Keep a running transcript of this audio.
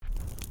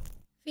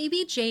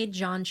Phoebe Jade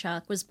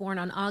Jonchuck was born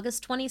on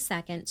August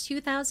 22,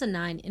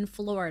 2009 in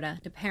Florida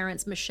to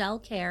parents Michelle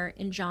Kerr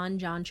and John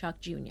Jonchuck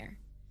Jr.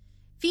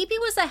 Phoebe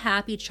was a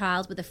happy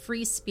child with a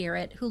free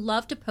spirit who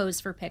loved to pose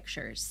for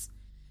pictures.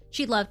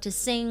 She loved to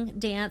sing,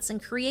 dance,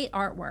 and create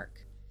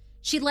artwork.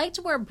 She liked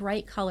to wear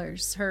bright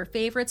colors. Her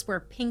favorites were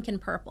pink and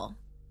purple.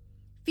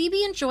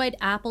 Phoebe enjoyed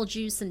apple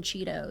juice and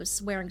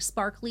Cheetos, wearing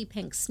sparkly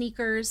pink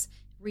sneakers,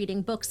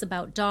 reading books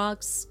about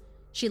dogs.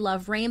 She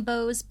loved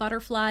rainbows,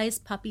 butterflies,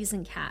 puppies,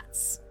 and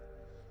cats.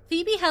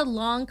 Phoebe had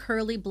long,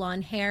 curly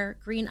blonde hair,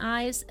 green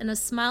eyes, and a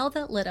smile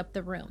that lit up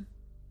the room.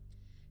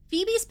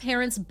 Phoebe's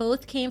parents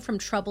both came from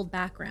troubled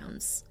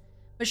backgrounds.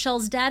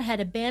 Michelle's dad had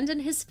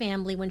abandoned his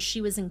family when she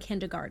was in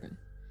kindergarten.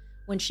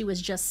 When she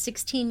was just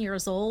 16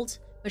 years old,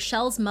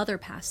 Michelle's mother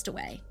passed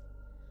away.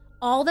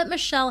 All that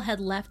Michelle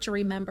had left to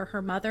remember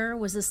her mother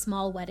was a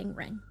small wedding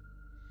ring.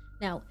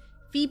 Now,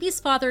 Phoebe's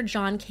father,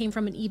 John, came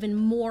from an even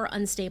more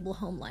unstable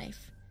home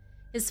life.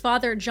 His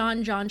father,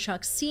 John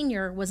Jonchuck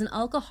Sr., was an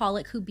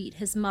alcoholic who beat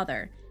his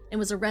mother and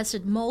was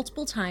arrested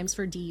multiple times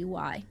for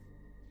DUI.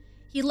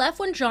 He left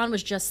when John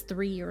was just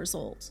 3 years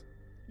old.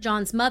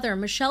 John's mother,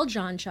 Michelle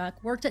Jonchuck,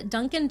 worked at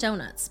Dunkin'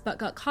 Donuts but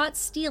got caught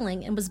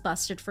stealing and was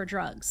busted for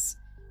drugs.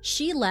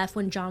 She left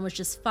when John was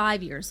just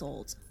 5 years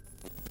old.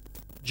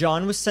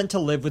 John was sent to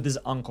live with his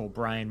uncle,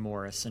 Brian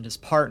Morris, and his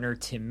partner,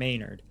 Tim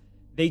Maynard.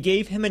 They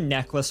gave him a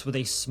necklace with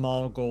a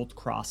small gold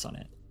cross on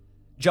it.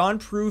 John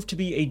proved to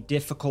be a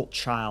difficult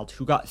child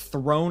who got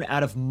thrown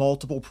out of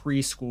multiple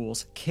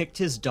preschools, kicked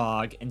his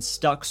dog, and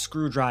stuck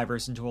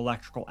screwdrivers into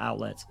electrical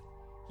outlets.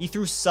 He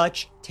threw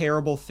such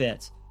terrible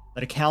fits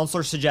that a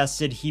counselor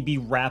suggested he be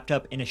wrapped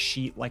up in a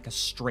sheet like a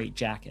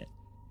straitjacket.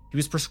 He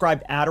was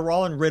prescribed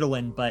Adderall and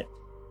Ritalin, but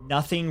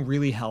nothing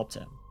really helped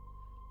him.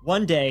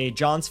 One day,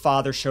 John's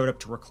father showed up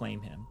to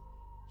reclaim him.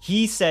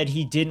 He said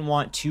he didn't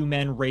want two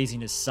men raising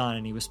his son,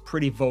 and he was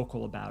pretty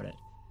vocal about it.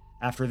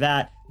 After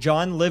that,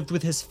 John lived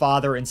with his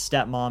father and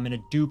stepmom in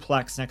a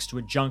duplex next to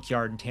a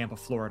junkyard in Tampa,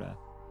 Florida.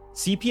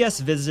 CPS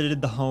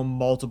visited the home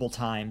multiple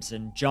times,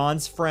 and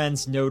John's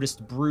friends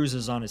noticed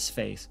bruises on his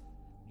face.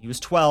 When he was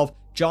 12,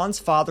 John's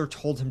father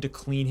told him to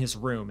clean his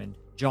room, and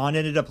John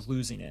ended up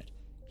losing it.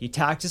 He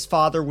attacked his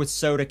father with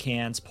soda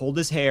cans, pulled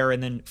his hair,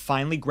 and then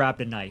finally grabbed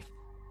a knife.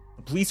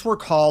 The police were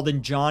called,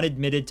 and John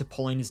admitted to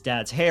pulling his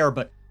dad's hair,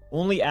 but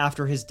only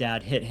after his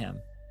dad hit him.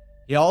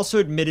 He also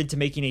admitted to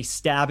making a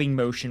stabbing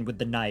motion with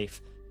the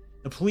knife.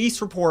 The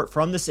police report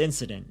from this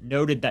incident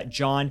noted that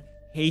John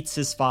hates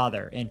his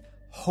father and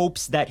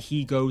hopes that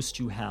he goes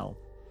to hell.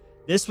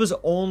 This was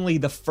only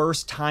the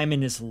first time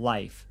in his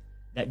life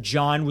that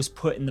John was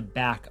put in the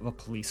back of a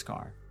police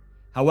car.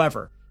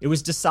 However, it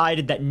was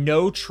decided that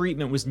no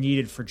treatment was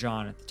needed for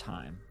John at the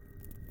time.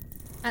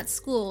 At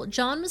school,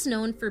 John was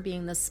known for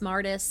being the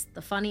smartest,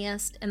 the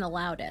funniest, and the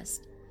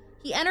loudest.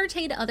 He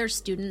entertained other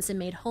students and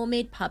made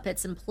homemade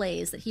puppets and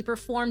plays that he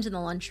performed in the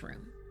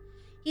lunchroom.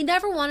 He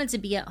never wanted to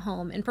be at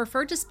home and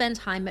preferred to spend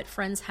time at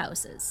friends'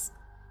 houses.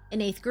 In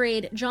 8th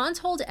grade, John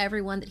told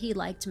everyone that he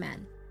liked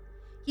men.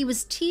 He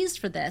was teased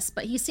for this,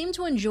 but he seemed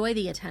to enjoy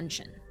the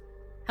attention.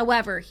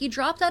 However, he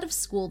dropped out of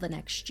school the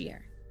next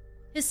year.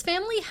 His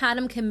family had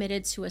him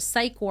committed to a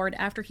psych ward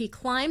after he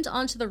climbed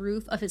onto the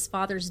roof of his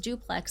father's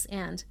duplex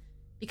and,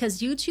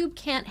 because YouTube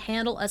can't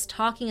handle us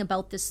talking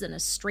about this in a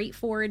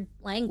straightforward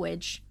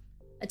language,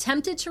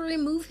 attempted to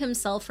remove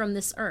himself from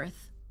this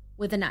earth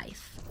with a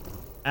knife.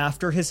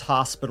 After his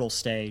hospital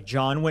stay,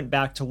 John went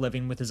back to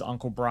living with his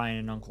Uncle Brian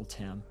and Uncle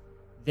Tim.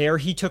 There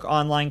he took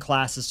online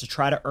classes to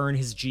try to earn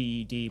his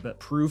GED,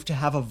 but proved to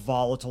have a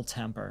volatile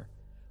temper.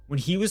 When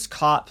he was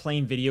caught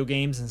playing video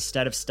games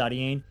instead of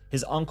studying,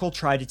 his uncle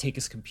tried to take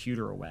his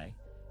computer away.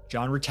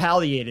 John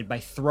retaliated by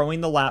throwing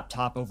the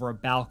laptop over a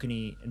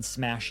balcony and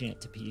smashing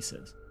it to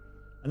pieces.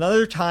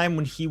 Another time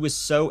when he was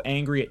so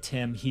angry at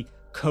Tim, he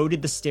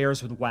coated the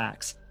stairs with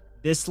wax.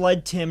 This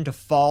led Tim to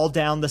fall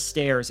down the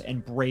stairs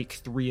and break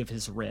 3 of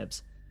his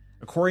ribs.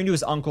 According to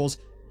his uncles,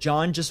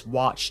 John just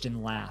watched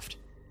and laughed.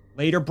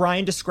 Later,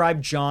 Brian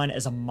described John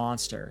as a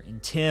monster,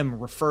 and Tim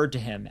referred to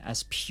him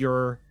as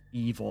pure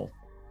evil.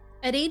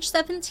 At age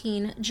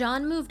 17,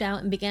 John moved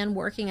out and began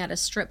working at a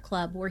strip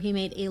club where he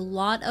made a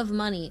lot of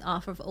money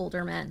off of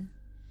older men.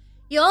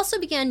 He also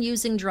began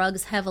using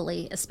drugs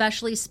heavily,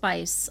 especially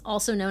spice,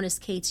 also known as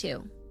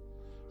K2.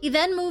 He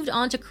then moved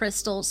on to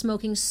crystal,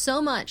 smoking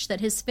so much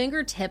that his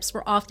fingertips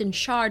were often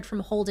charred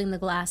from holding the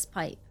glass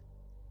pipe.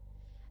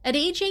 At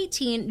age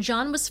 18,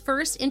 John was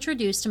first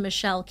introduced to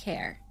Michelle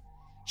Kerr.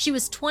 She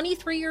was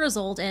 23 years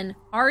old and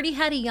already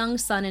had a young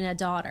son and a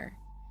daughter.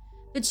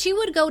 The two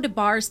would go to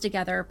bars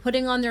together,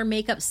 putting on their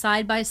makeup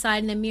side by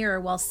side in a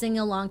mirror while singing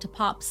along to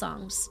pop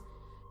songs.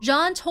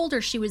 John told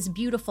her she was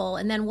beautiful,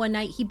 and then one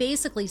night he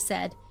basically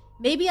said,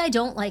 "Maybe I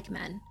don't like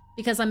men,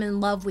 because I'm in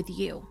love with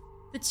you."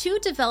 The two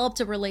developed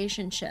a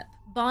relationship,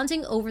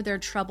 bonding over their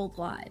troubled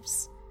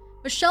lives.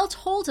 Michelle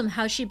told him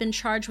how she'd been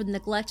charged with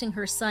neglecting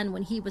her son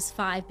when he was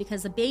 5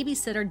 because a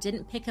babysitter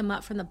didn't pick him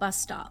up from the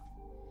bus stop.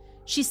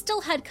 She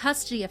still had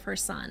custody of her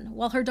son,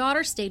 while her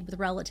daughter stayed with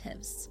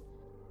relatives.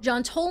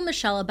 John told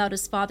Michelle about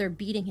his father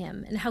beating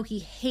him and how he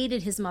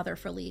hated his mother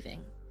for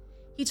leaving.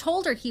 He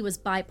told her he was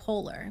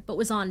bipolar, but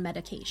was on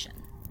medication.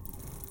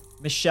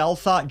 Michelle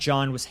thought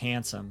John was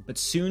handsome, but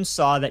soon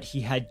saw that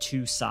he had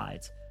two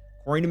sides.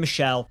 According to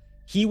Michelle,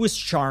 he was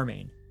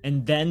charming,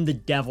 and then the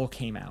devil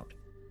came out.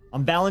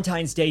 On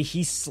Valentine's Day,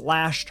 he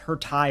slashed her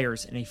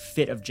tires in a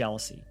fit of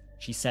jealousy.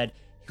 She said,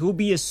 "He'll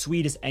be as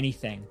sweet as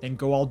anything, then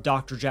go all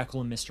Dr.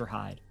 Jekyll and Mr.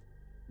 Hyde."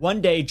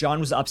 One day, John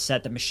was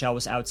upset that Michelle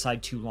was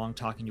outside too long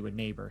talking to a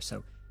neighbor,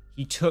 so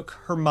he took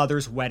her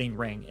mother's wedding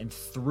ring and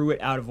threw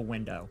it out of a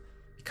window.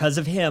 Because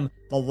of him,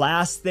 the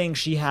last thing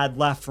she had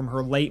left from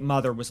her late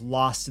mother was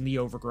lost in the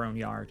overgrown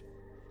yard.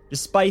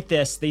 Despite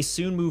this, they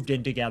soon moved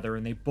in together,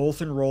 and they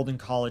both enrolled in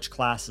college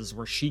classes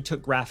where she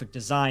took graphic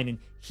design and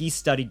he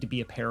studied to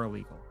be a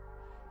paralegal.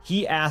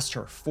 He asked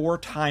her 4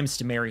 times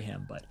to marry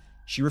him, but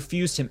she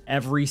refused him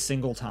every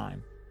single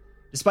time.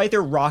 Despite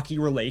their rocky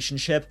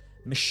relationship,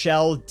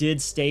 Michelle did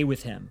stay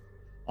with him.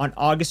 On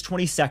August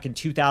 22nd,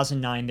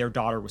 2009, their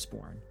daughter was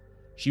born.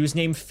 She was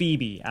named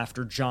Phoebe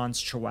after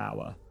John's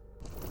Chihuahua.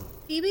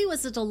 Phoebe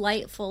was a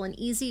delightful and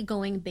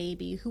easygoing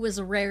baby who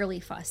was rarely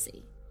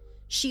fussy.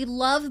 She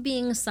loved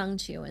being sung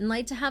to and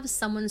liked to have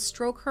someone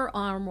stroke her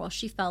arm while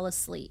she fell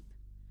asleep.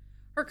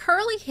 Her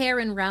curly hair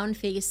and round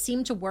face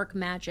seemed to work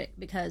magic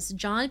because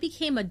John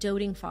became a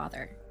doting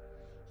father.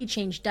 He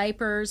changed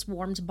diapers,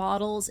 warmed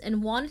bottles,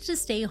 and wanted to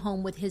stay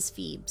home with his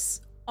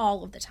Phoebes,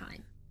 all of the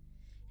time.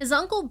 His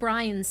uncle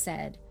Brian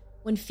said,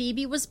 when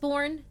Phoebe was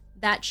born,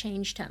 that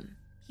changed him.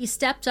 He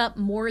stepped up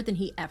more than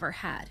he ever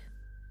had.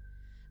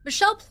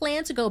 Michelle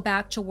planned to go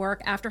back to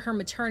work after her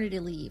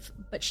maternity leave,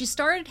 but she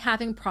started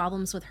having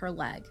problems with her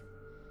leg.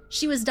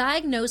 She was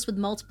diagnosed with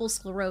multiple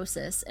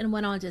sclerosis and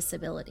went on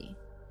disability.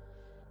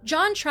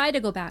 John tried to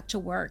go back to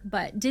work,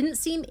 but didn't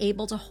seem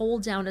able to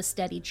hold down a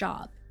steady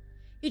job.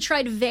 He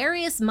tried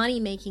various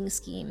money-making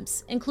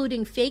schemes,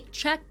 including fake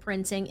check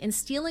printing and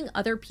stealing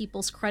other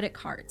people's credit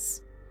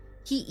cards.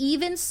 He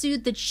even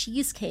sued the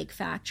Cheesecake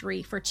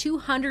Factory for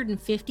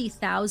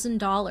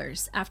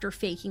 $250,000 after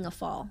faking a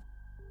fall.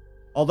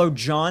 Although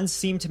John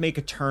seemed to make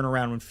a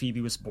turnaround when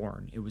Phoebe was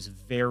born, it was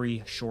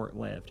very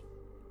short-lived.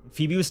 When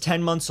Phoebe was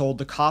 10 months old,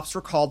 the cops were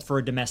called for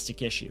a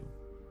domestic issue.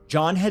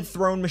 John had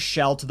thrown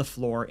Michelle to the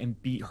floor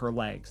and beat her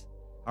legs.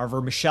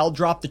 However, Michelle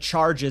dropped the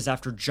charges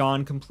after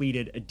John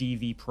completed a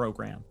DV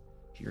program.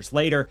 Years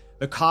later,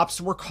 the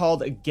cops were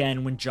called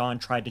again when John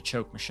tried to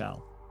choke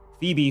Michelle.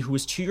 Phoebe, who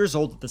was 2 years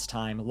old at this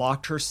time,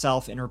 locked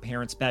herself in her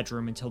parents'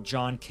 bedroom until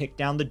John kicked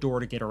down the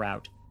door to get her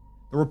out.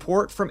 The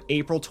report from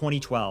April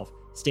 2012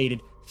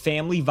 stated,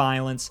 "Family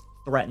violence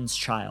threatens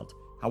child."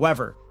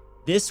 However,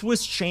 this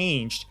was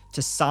changed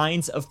to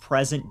 "signs of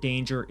present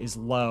danger is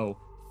low"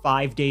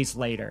 5 days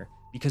later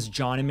because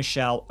John and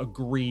Michelle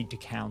agreed to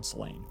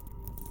counseling.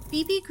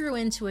 Phoebe grew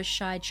into a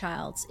shy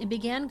child and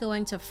began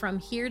going to From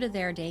Here to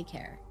There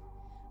daycare.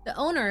 The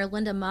owner,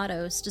 Linda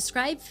Matos,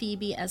 described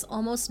Phoebe as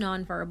almost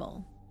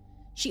nonverbal.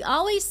 She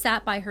always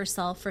sat by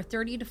herself for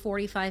 30 to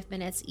 45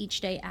 minutes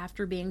each day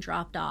after being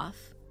dropped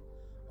off.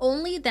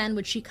 Only then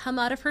would she come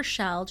out of her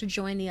shell to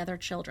join the other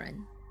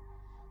children.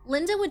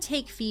 Linda would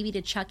take Phoebe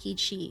to Chuck E.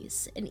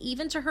 Cheese and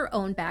even to her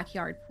own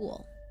backyard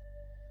pool.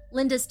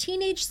 Linda's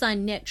teenage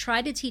son Nick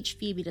tried to teach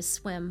Phoebe to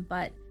swim,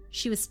 but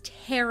she was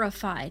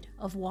terrified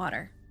of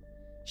water.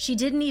 She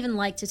didn't even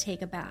like to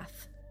take a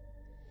bath.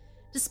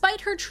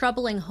 Despite her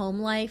troubling home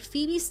life,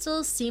 Phoebe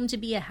still seemed to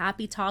be a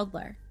happy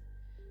toddler.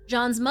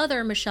 John's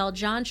mother, Michelle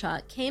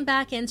Jonchuck, came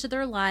back into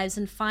their lives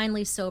and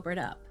finally sobered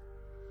up.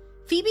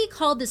 Phoebe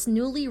called this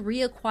newly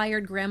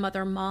reacquired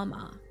grandmother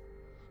Mama.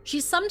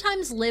 She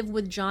sometimes lived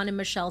with John and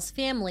Michelle's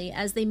family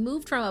as they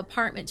moved from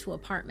apartment to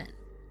apartment.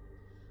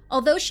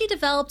 Although she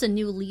developed a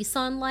new lease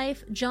on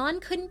life, John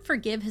couldn't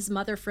forgive his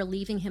mother for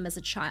leaving him as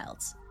a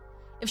child.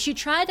 If she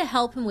tried to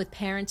help him with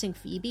parenting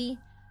Phoebe,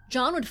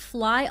 John would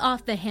fly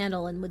off the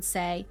handle and would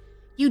say,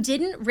 "You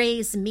didn't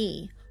raise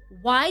me.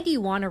 Why do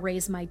you want to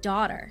raise my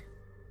daughter?"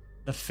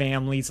 The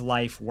family's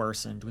life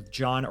worsened, with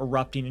John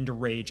erupting into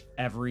rage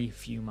every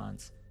few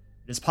months.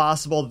 It is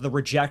possible that the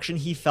rejection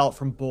he felt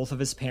from both of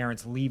his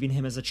parents leaving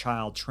him as a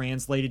child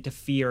translated to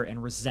fear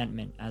and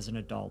resentment as an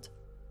adult.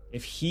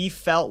 If he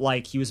felt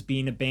like he was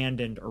being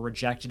abandoned or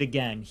rejected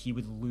again, he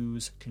would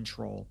lose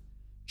control.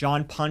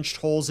 John punched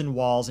holes in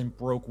walls and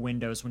broke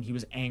windows when he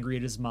was angry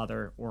at his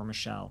mother or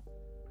Michelle.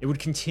 They would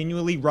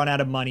continually run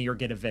out of money or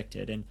get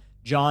evicted, and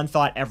John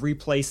thought every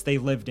place they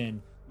lived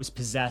in was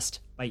possessed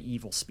by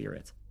evil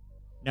spirits.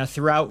 Now,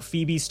 throughout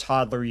Phoebe's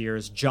toddler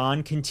years,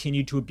 John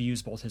continued to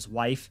abuse both his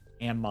wife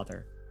and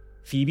mother.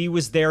 Phoebe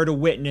was there to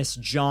witness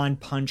John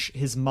punch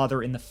his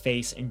mother in the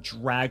face and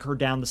drag her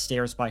down the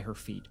stairs by her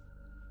feet.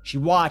 She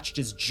watched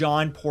as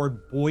John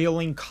poured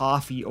boiling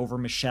coffee over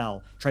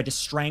Michelle, tried to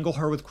strangle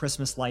her with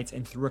Christmas lights,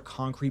 and threw a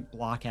concrete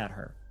block at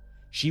her.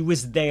 She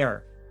was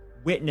there,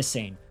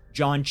 witnessing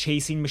John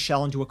chasing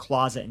Michelle into a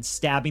closet and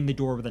stabbing the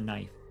door with a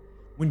knife.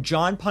 When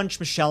John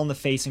punched Michelle in the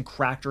face and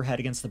cracked her head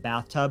against the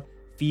bathtub,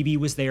 Phoebe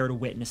was there to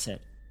witness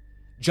it.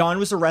 John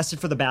was arrested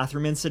for the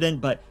bathroom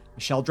incident, but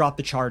Michelle dropped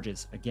the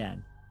charges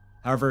again.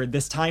 However,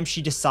 this time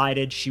she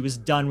decided she was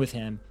done with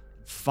him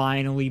and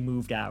finally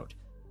moved out.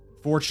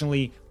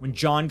 Fortunately, when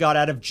John got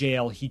out of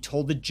jail, he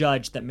told the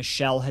judge that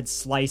Michelle had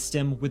sliced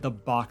him with a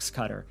box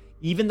cutter,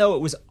 even though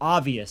it was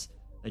obvious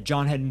that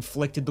John had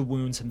inflicted the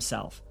wounds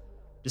himself.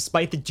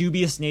 Despite the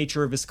dubious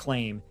nature of his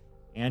claim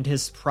and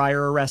his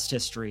prior arrest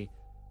history,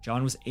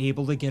 John was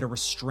able to get a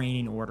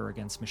restraining order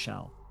against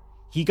Michelle.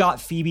 He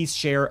got Phoebe's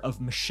share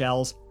of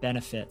Michelle's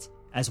benefits,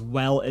 as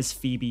well as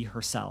Phoebe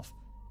herself.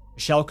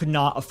 Michelle could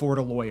not afford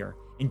a lawyer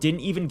and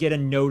didn't even get a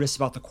notice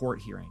about the court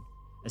hearing.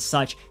 As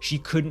such, she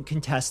couldn't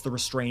contest the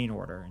restraining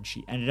order, and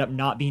she ended up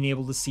not being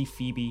able to see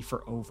Phoebe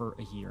for over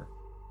a year.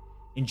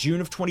 In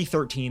June of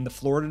 2013, the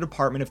Florida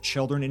Department of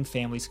Children and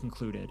Families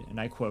concluded, and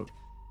I quote,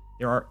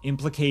 "There are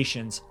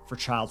implications for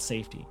child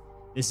safety.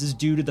 This is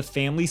due to the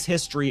family's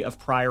history of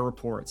prior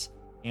reports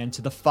and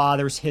to the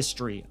father's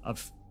history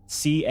of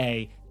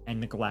CA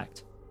and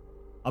neglect."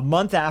 A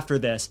month after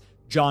this,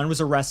 John was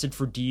arrested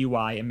for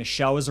DUI and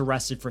Michelle was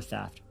arrested for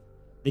theft.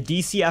 The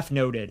DCF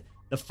noted,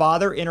 "The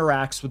father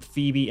interacts with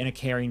Phoebe in a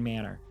caring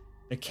manner.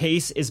 The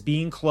case is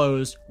being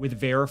closed with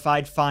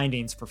verified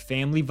findings for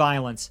family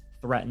violence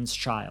threatens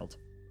child."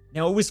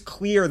 Now, it was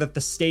clear that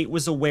the state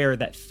was aware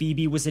that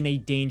Phoebe was in a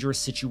dangerous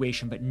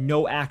situation, but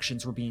no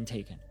actions were being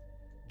taken.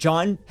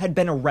 John had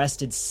been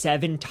arrested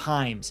 7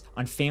 times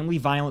on family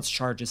violence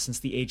charges since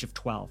the age of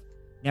 12.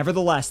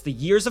 Nevertheless, the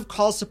years of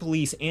calls to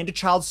police and to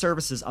child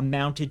services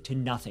amounted to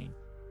nothing.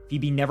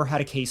 Phoebe never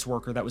had a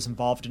caseworker that was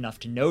involved enough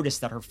to notice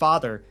that her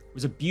father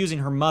was abusing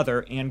her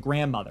mother and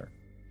grandmother.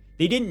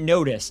 They didn't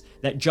notice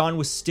that John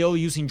was still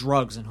using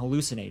drugs and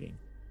hallucinating.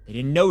 They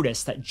didn't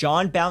notice that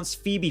John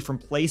bounced Phoebe from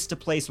place to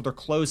place with her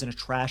clothes in a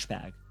trash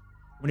bag.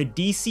 When a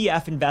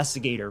DCF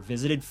investigator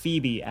visited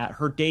Phoebe at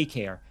her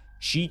daycare,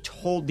 she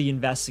told the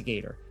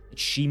investigator that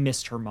she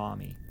missed her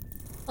mommy.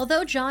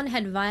 Although John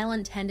had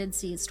violent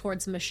tendencies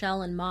towards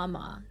Michelle and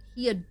Mama,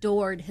 he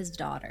adored his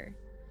daughter.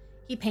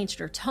 He painted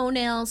her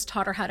toenails,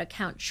 taught her how to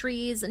count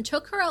trees, and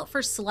took her out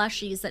for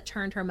slushies that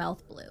turned her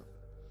mouth blue.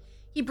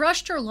 He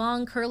brushed her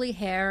long curly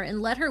hair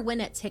and let her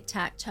win at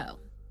tic-tac-toe.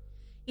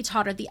 He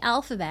taught her the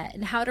alphabet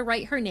and how to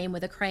write her name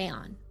with a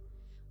crayon.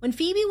 When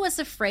Phoebe was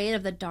afraid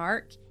of the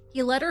dark,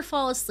 he let her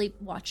fall asleep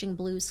watching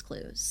Blue's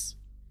Clues.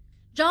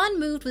 John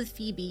moved with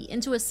Phoebe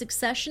into a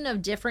succession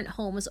of different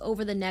homes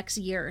over the next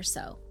year or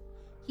so.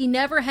 He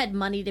never had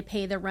money to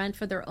pay the rent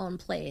for their own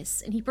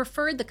place, and he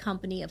preferred the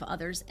company of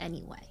others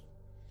anyway.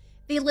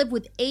 They lived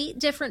with 8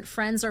 different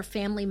friends or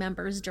family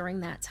members during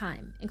that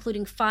time,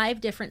 including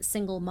 5 different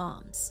single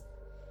moms.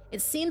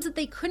 It seems that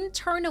they couldn't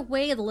turn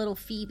away the little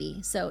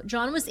Phoebe, so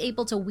John was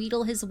able to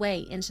wheedle his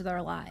way into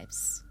their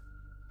lives.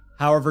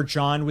 However,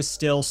 John was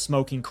still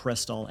smoking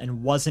crystal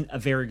and wasn't a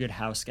very good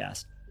house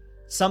guest.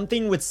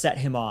 Something would set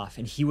him off,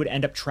 and he would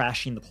end up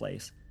trashing the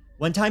place.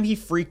 One time he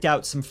freaked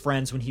out some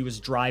friends when he was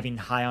driving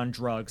high on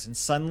drugs and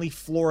suddenly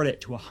floored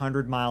it to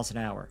 100 miles an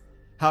hour.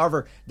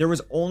 However, there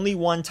was only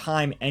one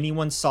time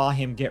anyone saw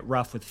him get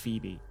rough with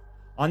Phoebe.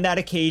 On that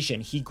occasion,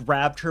 he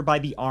grabbed her by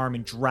the arm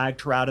and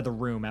dragged her out of the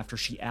room after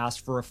she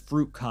asked for a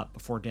fruit cup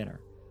before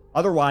dinner.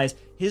 Otherwise,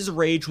 his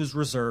rage was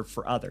reserved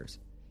for others.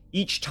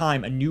 Each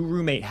time a new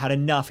roommate had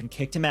enough and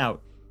kicked him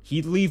out,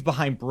 he'd leave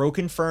behind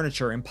broken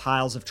furniture and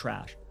piles of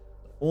trash.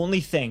 The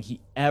only thing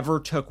he ever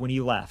took when he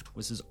left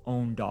was his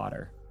own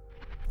daughter.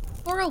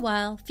 For a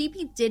while,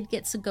 Phoebe did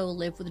get to go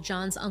live with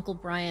John's Uncle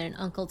Brian and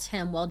Uncle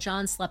Tim while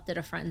John slept at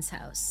a friend's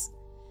house.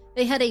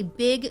 They had a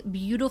big,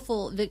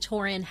 beautiful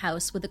Victorian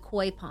house with a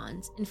koi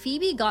pond, and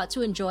Phoebe got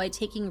to enjoy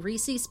taking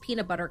Reese's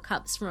peanut butter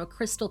cups from a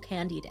crystal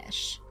candy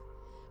dish.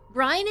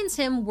 Brian and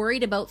Tim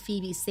worried about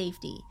Phoebe's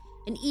safety,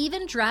 and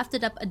even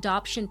drafted up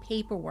adoption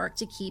paperwork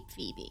to keep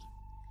Phoebe.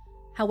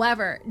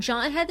 However,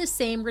 John had the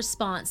same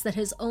response that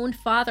his own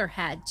father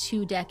had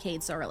 2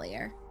 decades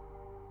earlier.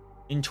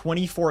 In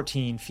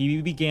 2014,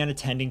 Phoebe began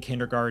attending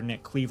kindergarten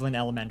at Cleveland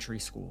Elementary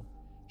School.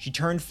 She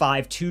turned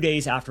 5 2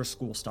 days after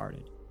school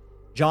started.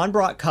 John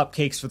brought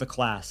cupcakes for the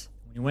class.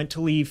 When he went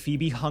to leave,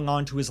 Phoebe hung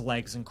onto his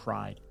legs and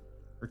cried.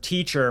 Her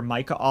teacher,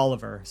 Micah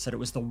Oliver, said it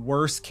was the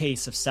worst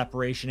case of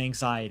separation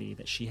anxiety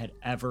that she had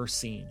ever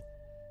seen.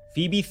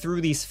 Phoebe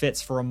threw these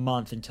fits for a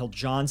month until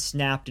John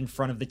snapped in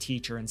front of the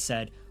teacher and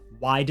said,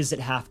 "Why does it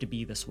have to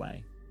be this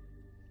way?"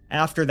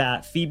 After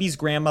that, Phoebe's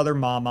grandmother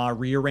Mama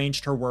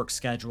rearranged her work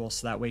schedule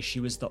so that way she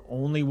was the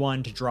only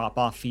one to drop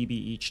off Phoebe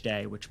each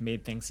day, which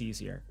made things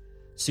easier.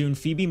 Soon,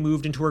 Phoebe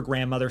moved into her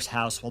grandmother's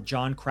house while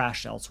John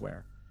crashed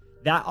elsewhere.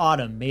 That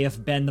autumn may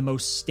have been the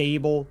most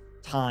stable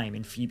time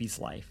in Phoebe's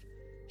life.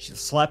 She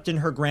slept in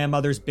her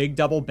grandmother's big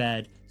double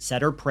bed,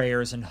 said her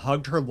prayers, and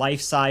hugged her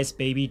life-size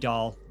baby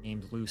doll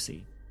named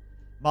Lucy.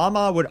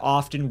 Mama would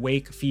often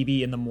wake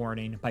Phoebe in the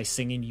morning by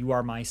singing "You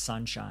Are My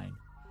Sunshine."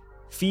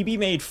 Phoebe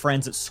made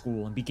friends at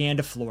school and began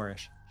to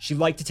flourish. She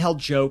liked to tell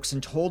jokes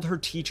and told her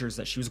teachers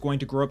that she was going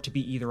to grow up to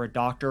be either a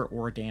doctor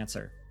or a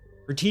dancer.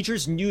 Her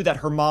teachers knew that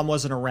her mom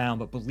wasn't around,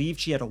 but believed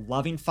she had a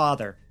loving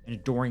father and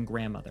adoring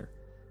grandmother.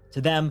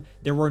 To them,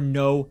 there were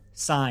no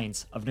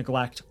signs of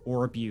neglect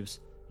or abuse.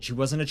 She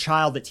wasn't a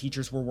child that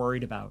teachers were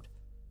worried about.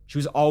 She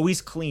was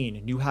always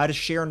clean, knew how to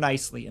share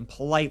nicely, and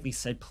politely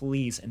said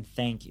please and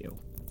thank you.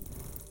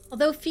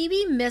 Although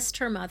Phoebe missed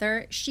her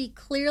mother, she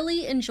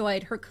clearly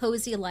enjoyed her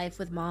cozy life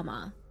with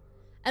Mama.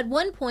 At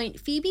one point,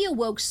 Phoebe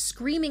awoke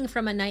screaming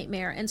from a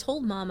nightmare and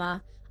told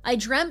Mama, "I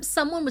dreamt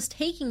someone was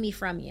taking me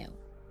from you."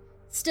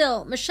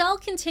 Still, Michelle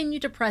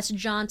continued to press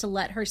John to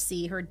let her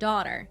see her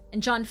daughter,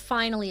 and John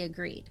finally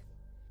agreed.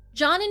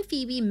 John and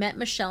Phoebe met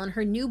Michelle and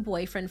her new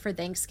boyfriend for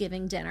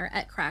Thanksgiving dinner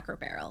at Cracker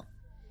Barrel.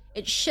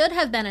 It should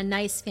have been a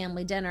nice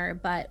family dinner,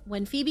 but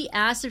when Phoebe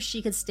asked if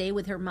she could stay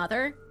with her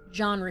mother,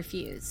 John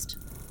refused.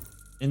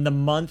 In the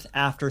month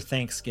after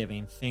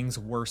Thanksgiving, things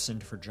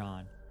worsened for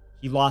John.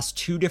 He lost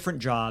 2 different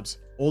jobs,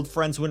 old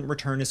friends wouldn't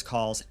return his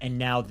calls, and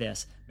now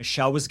this.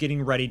 Michelle was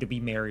getting ready to be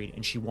married,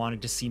 and she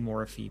wanted to see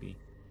more of Phoebe.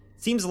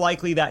 It seems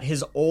likely that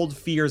his old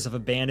fears of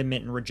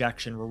abandonment and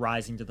rejection were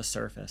rising to the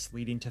surface,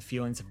 leading to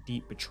feelings of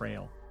deep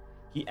betrayal.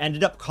 He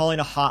ended up calling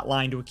a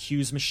hotline to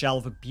accuse Michelle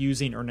of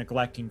abusing or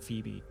neglecting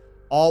Phoebe,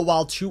 all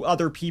while 2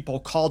 other people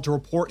called to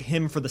report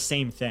him for the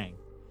same thing.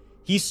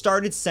 He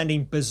started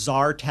sending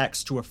bizarre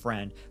texts to a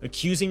friend,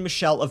 accusing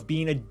Michelle of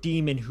being a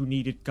demon who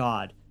needed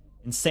God,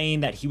 and saying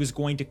that he was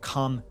going to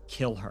come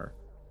kill her.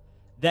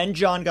 Then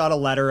John got a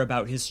letter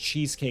about his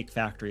Cheesecake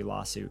Factory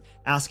lawsuit,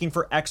 asking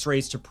for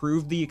x-rays to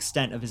prove the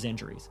extent of his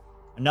injuries.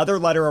 Another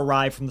letter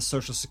arrived from the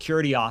Social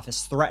Security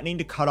office threatening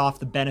to cut off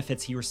the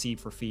benefits he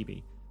received for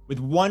Phoebe. With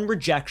one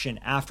rejection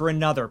after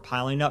another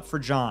piling up for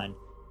John,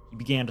 he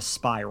began to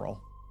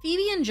spiral.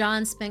 Phoebe and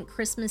John spent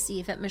Christmas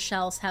Eve at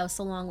Michelle's house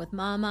along with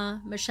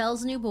Mama,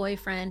 Michelle's new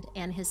boyfriend,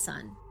 and his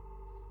son.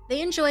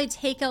 They enjoyed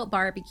takeout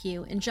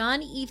barbecue, and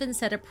John even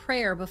said a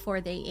prayer before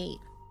they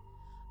ate.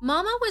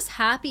 Mama was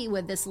happy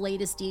with this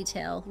latest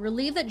detail,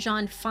 relieved that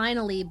John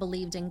finally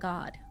believed in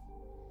God.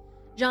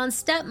 John's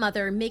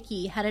stepmother,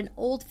 Mickey, had an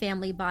old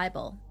family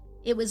Bible.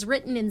 It was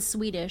written in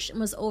Swedish and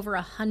was over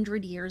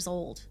 100 years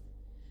old.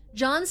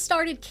 John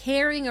started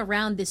carrying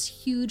around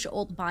this huge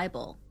old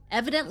Bible,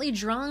 evidently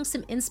drawing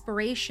some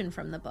inspiration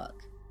from the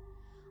book.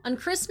 On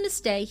Christmas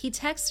Day, he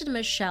texted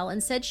Michelle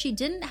and said she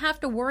didn't have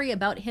to worry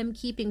about him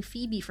keeping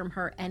Phoebe from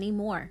her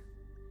anymore.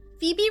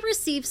 Phoebe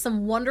received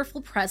some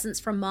wonderful presents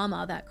from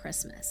Mama that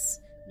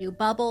Christmas. New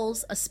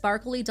bubbles, a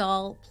sparkly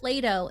doll,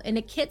 Play-Doh, and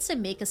a kit to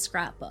make a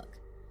scrapbook.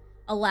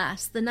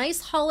 Alas, the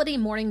nice holiday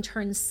morning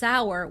turned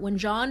sour when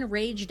John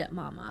raged at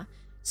Mama,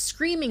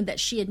 screaming that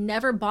she had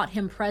never bought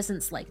him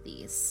presents like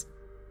these.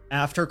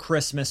 After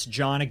Christmas,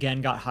 John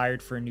again got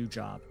hired for a new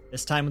job,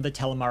 this time with a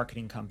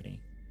telemarketing company.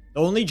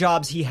 The only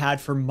jobs he had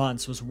for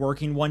months was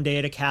working one day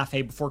at a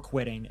cafe before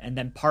quitting, and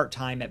then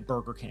part-time at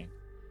Burger King.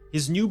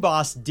 His new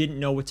boss didn't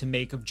know what to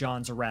make of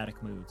John's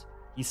erratic moods.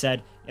 He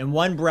said, "In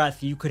one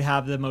breath, you could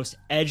have the most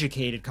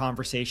educated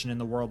conversation in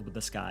the world with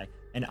this guy,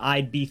 and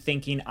I'd be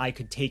thinking I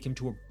could take him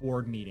to a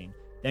board meeting.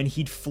 Then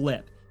he'd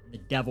flip, and the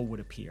devil would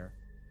appear."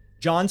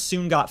 John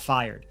soon got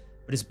fired,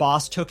 but his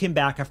boss took him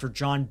back after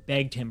John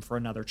begged him for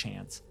another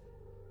chance.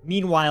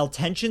 Meanwhile,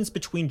 tensions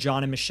between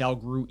John and Michelle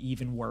grew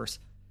even worse.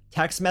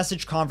 Text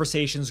message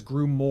conversations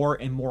grew more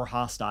and more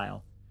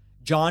hostile.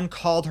 John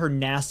called her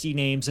nasty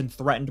names and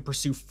threatened to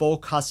pursue full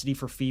custody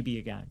for Phoebe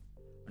again.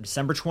 On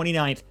December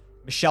 29th,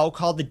 Michelle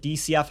called the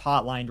DCF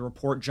hotline to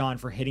report John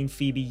for hitting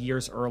Phoebe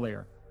years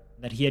earlier,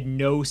 and that he had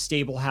no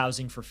stable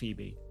housing for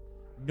Phoebe.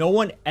 No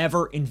one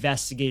ever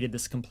investigated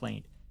this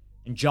complaint,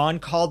 and John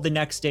called the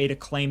next day to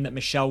claim that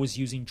Michelle was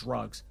using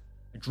drugs.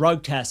 A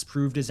drug test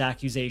proved his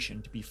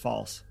accusation to be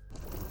false.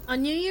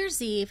 On New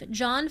Year's Eve,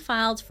 John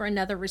filed for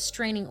another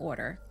restraining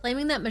order,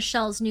 claiming that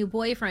Michelle's new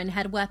boyfriend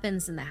had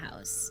weapons in the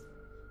house.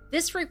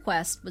 This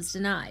request was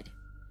denied.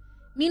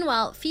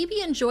 Meanwhile,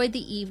 Phoebe enjoyed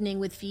the evening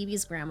with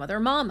Phoebe's grandmother,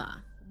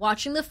 Mama,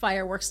 watching the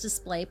fireworks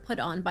display put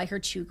on by her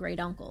 2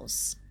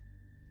 great-uncles.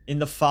 In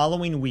the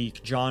following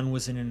week, John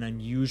was in an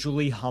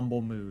unusually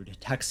humble mood,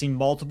 texting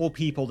multiple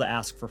people to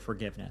ask for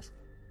forgiveness.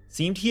 It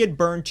seemed he had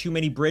burned too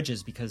many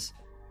bridges because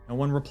no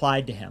one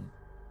replied to him.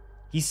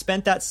 He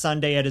spent that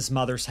Sunday at his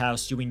mother's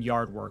house doing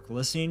yard work,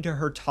 listening to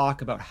her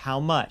talk about how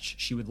much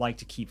she would like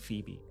to keep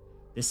Phoebe.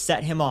 This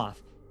set him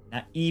off.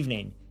 That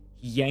evening,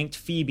 he yanked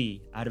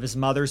Phoebe out of his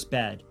mother's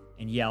bed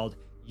and yelled,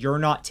 "You're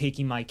not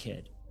taking my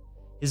kid."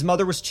 His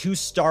mother was too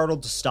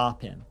startled to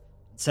stop him,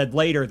 and said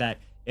later that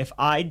if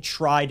I'd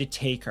tried to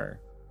take her,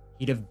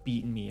 he'd have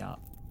beaten me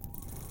up.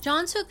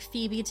 John took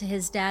Phoebe to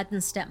his dad and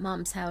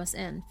stepmom's house,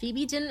 and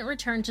Phoebe didn't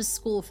return to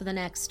school for the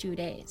next 2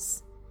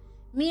 days.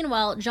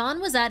 Meanwhile, John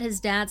was at his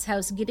dad's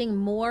house getting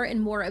more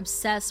and more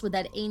obsessed with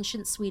that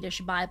ancient Swedish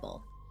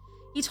Bible.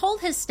 He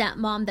told his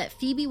stepmom that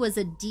Phoebe was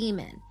a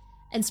demon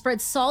and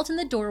spread salt in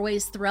the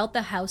doorways throughout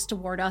the house to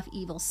ward off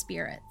evil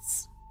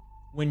spirits.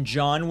 When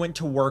John went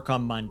to work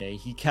on Monday,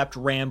 he kept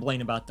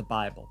rambling about the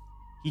Bible.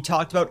 He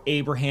talked about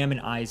Abraham and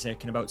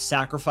Isaac and about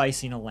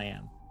sacrificing a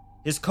lamb.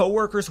 His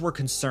coworkers were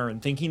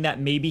concerned, thinking that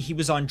maybe he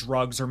was on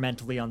drugs or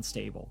mentally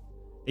unstable.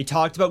 They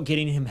talked about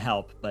getting him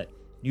help, but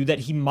knew that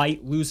he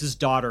might lose his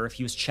daughter if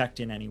he was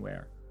checked in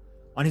anywhere.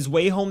 On his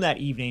way home that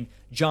evening,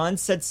 John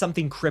said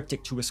something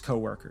cryptic to his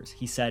coworkers.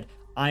 He said,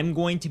 "I'm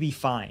going to be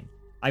fine.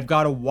 I've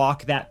got to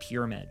walk that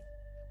pyramid.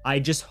 I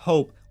just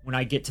hope When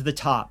I get to the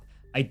top,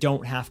 I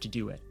don't have to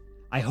do it.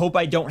 I hope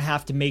I don't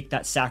have to make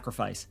that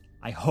sacrifice.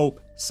 I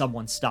hope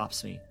someone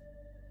stops me."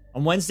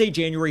 On Wednesday,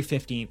 January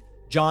 15th,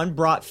 John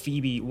brought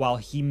Phoebe while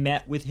he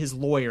met with his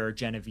lawyer,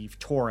 Genevieve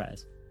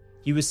Torres.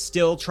 He was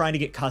still trying to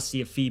get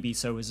custody of Phoebe,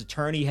 so his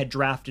attorney had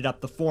drafted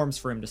up the forms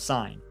for him to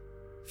sign.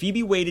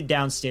 Phoebe waited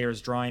downstairs,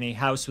 drawing a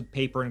house with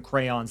paper and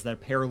crayons that a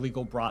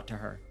paralegal brought to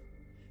her.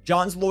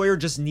 John's lawyer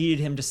just needed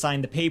him to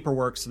sign the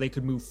paperwork so they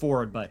could move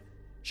forward, but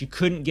she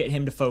couldn't get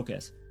him to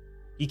focus.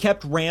 He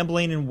kept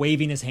rambling and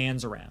waving his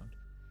hands around.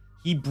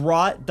 He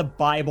brought the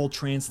Bible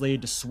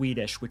translated to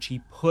Swedish, which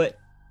he put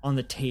on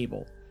the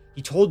table.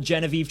 He told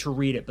Genevieve to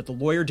read it, but the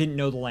lawyer didn't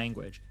know the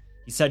language.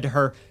 He said to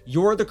her,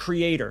 "You're the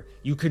creator.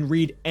 You can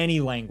read any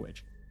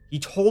language." He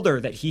told her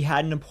that he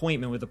had an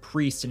appointment with a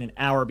priest in an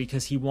hour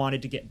because he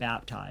wanted to get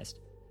baptized.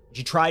 When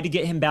she tried to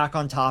get him back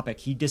on topic,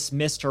 he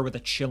dismissed her with a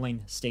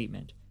chilling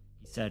statement.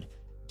 He said,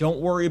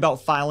 "Don't worry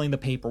about filing the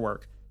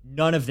paperwork.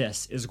 None of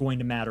this is going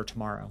to matter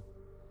tomorrow."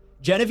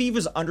 Genevieve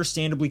was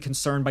understandably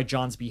concerned by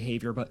John's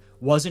behavior, but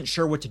wasn't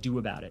sure what to do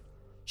about it.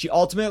 She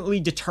ultimately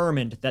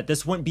determined that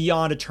this went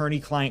beyond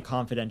attorney-client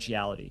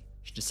confidentiality.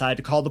 She decided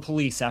to call the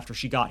police after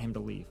she got him to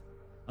leave.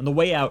 On the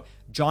way out,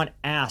 John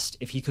asked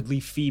if he could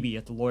leave Phoebe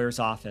at the lawyer's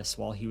office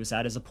while he was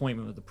at his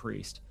appointment with the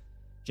priest.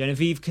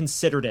 Genevieve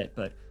considered it,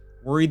 but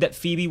worried that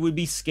Phoebe would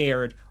be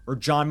scared or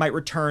John might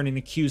return and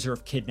accuse her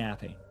of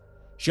kidnapping.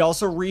 She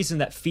also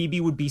reasoned that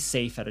Phoebe would be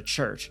safe at a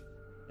church.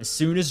 As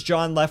soon as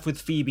John left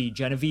with Phoebe,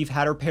 Genevieve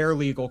had her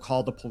paralegal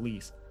call the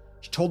police.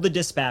 She told the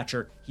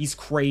dispatcher, "He's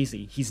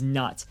crazy, he's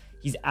nuts,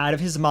 he's out of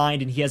his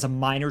mind, and he has a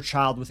minor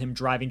child with him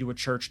driving to a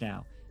church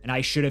now, and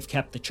I should have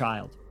kept the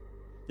child."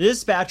 The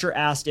dispatcher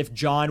asked if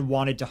John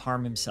wanted to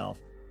harm himself.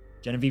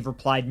 Genevieve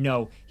replied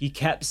no. He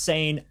kept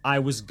saying I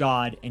was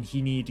God and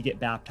he needed to get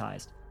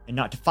baptized, and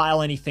not to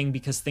file anything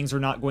because things are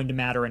not going to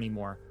matter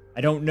anymore.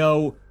 I don't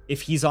know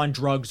if he's on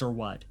drugs or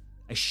what.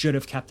 I should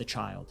have kept the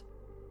child.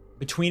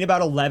 Between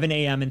about 11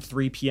 a.m. and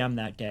 3 p.m.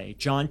 that day,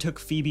 John took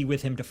Phoebe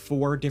with him to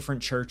 4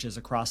 different churches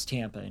across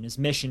Tampa in his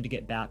mission to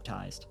get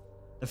baptized.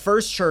 The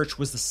first church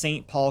was the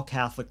St. Paul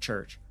Catholic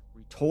Church,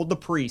 where he told the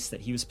priest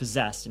that he was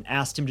possessed and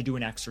asked him to do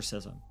an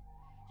exorcism.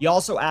 He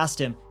also asked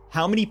him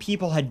how many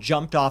people had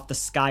jumped off the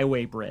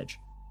Skyway Bridge.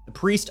 The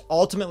priest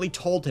ultimately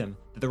told him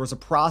that there was a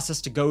process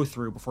to go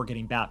through before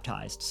getting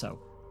baptized, so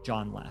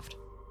John left.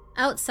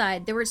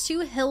 Outside, there were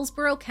 2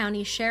 Hillsborough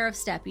County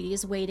Sheriff's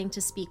deputies waiting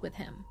to speak with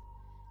him.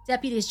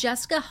 Deputies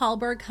Jessica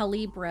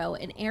Hallberg-Calibro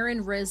and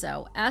Aaron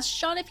Rizzo asked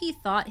John if he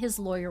thought his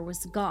lawyer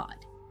was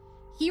God.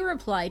 He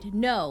replied,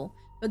 "No,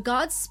 but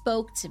God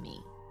spoke to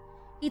me."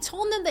 He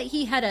told them that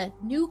he had a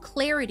new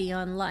clarity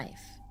on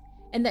life,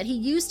 and that he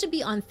used to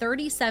be on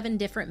 37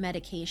 different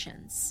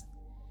medications.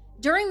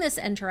 During this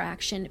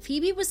interaction,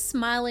 Phoebe was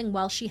smiling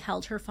while she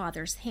held her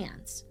father's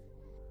hands.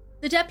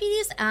 The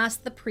deputies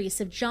asked the priest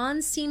if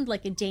John seemed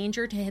like a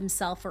danger to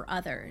himself or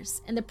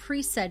others, and the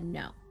priest said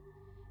no.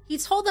 He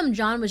told them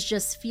John was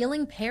just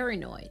feeling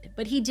paranoid,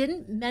 but he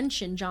didn't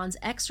mention John's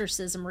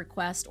exorcism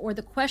request or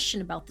the question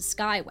about the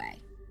Skyway.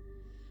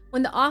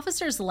 When the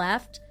officers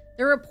left,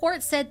 the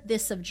report said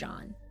this of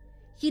John: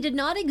 he did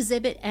not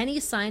exhibit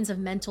any signs of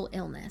mental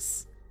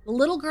illness. The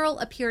little girl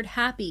appeared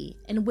happy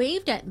and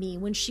waved at me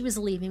when she was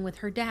leaving with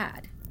her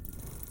dad.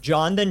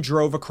 John then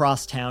drove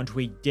across town to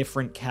a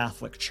different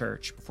Catholic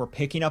church before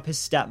picking up his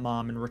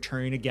stepmom and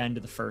returning again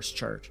to the first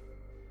church.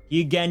 He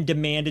again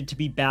demanded to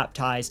be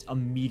baptized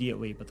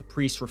immediately, but the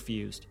priest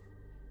refused.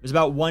 It was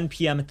about 1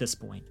 p.m. at this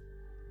point.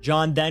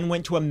 John then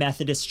went to a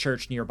Methodist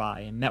church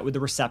nearby and met with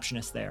the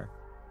receptionist there.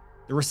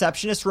 The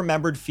receptionist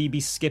remembered Phoebe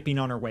skipping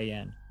on her way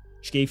in.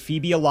 She gave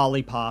Phoebe a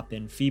lollipop,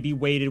 and Phoebe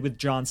waited with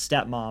John's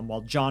stepmom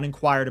while John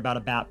inquired about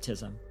a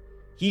baptism.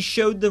 He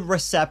showed the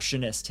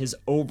receptionist his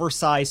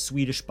oversized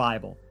Swedish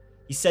Bible.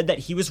 He said that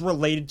he was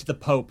related to the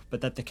Pope,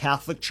 but that the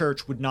Catholic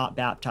Church would not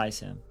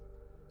baptize him.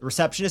 The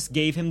receptionist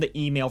gave him the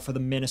email for the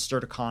minister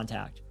to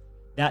contact.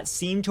 That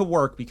seemed to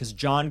work because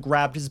John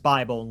grabbed his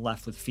Bible and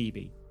left with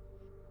Phoebe.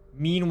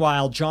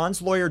 Meanwhile,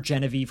 John's lawyer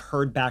Genevieve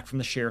heard back from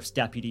the sheriff's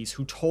deputies,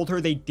 who told her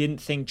they didn't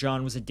think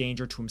John was a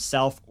danger to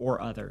himself or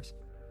others.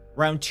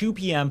 Around 2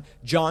 p.m.,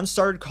 John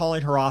started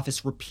calling her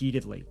office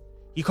repeatedly.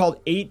 He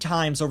called 8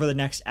 times over the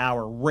next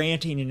hour,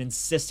 ranting and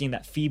insisting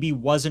that Phoebe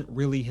wasn't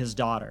really his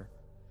daughter.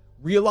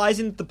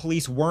 Realizing that the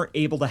police weren't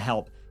able to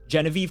help,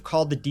 Genevieve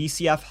called the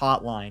DCF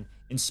hotline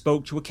and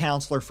spoke to a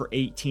counselor for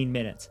 18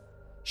 minutes.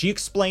 She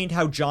explained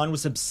how John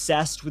was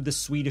obsessed with the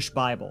Swedish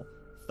Bible,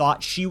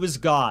 thought she was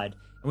God,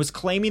 and was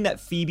claiming that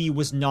Phoebe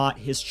was not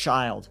his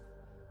child.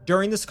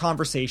 During this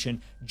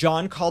conversation,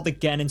 John called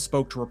again and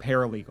spoke to her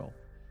paralegal.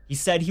 He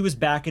said he was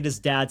back at his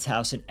dad's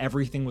house and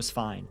everything was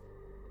fine.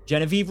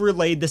 Genevieve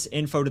relayed this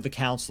info to the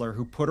counselor,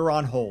 who put her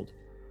on hold.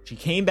 She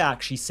came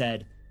back, she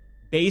said,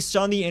 "Based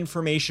on the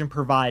information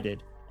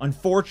provided,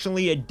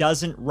 unfortunately, it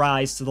doesn't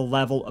rise to the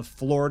level of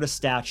Florida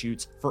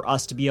statutes for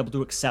us to be able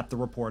to accept the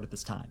report at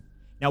this time."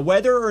 Now,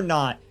 whether or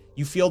not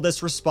you feel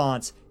this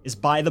response is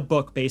by the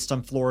book based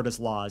on Florida's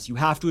laws, you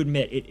have to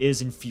admit it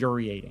is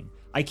infuriating.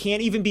 I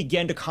can't even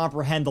begin to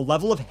comprehend the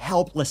level of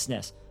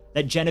helplessness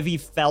that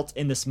Genevieve felt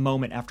in this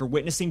moment after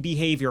witnessing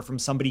behavior from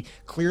somebody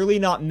clearly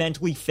not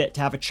mentally fit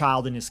to have a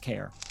child in his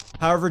care.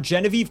 However,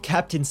 Genevieve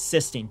kept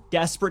insisting,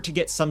 desperate to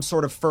get some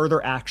sort of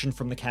further action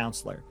from the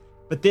counselor.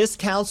 But this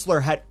counselor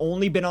had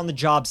only been on the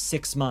job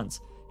 6 months,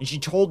 and she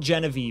told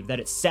Genevieve that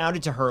it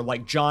sounded to her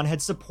like John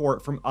had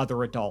support from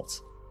other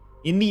adults.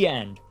 In the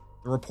end,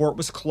 the report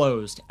was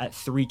closed at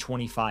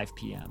 3:25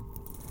 p.m.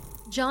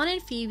 John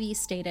and Phoebe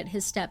stayed at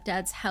his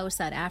stepdad's house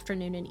that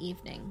afternoon and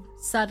evening,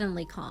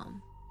 suddenly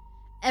calm.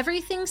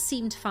 Everything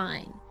seemed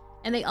fine,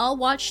 and they all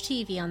watched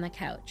TV on the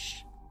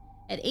couch.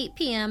 At 8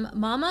 p.m.,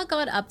 Mama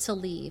got up to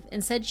leave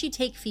and said she'd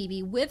take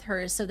Phoebe with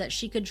her so that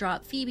she could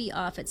drop Phoebe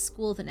off at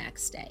school the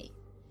next day.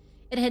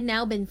 It had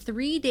now been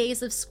 3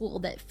 days of school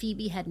that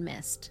Phoebe had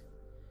missed.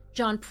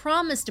 John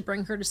promised to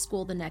bring her to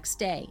school the next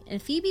day,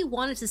 and Phoebe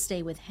wanted to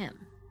stay with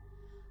him.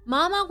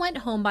 Mama went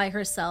home by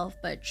herself,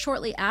 but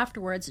shortly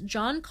afterwards,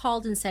 John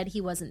called and said he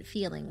wasn't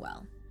feeling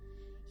well.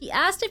 He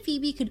asked if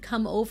Phoebe could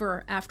come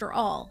over after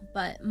all,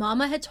 but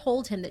Mama had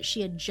told him that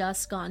she had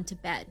just gone to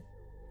bed.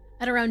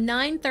 At around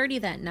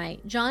 9:30 that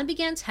night, John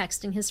began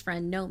texting his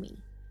friend Nomi.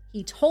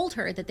 He told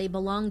her that they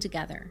belonged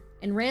together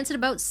and ranted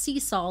about sea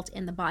salt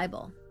in the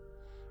Bible.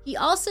 He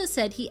also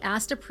said he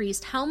asked a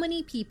priest how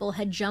many people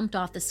had jumped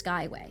off the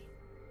skyway.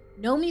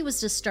 Nomi was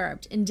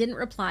disturbed and didn't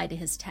reply to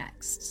his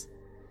texts.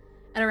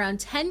 At around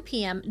 10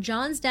 p.m.,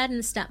 John's dad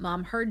and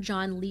stepmom heard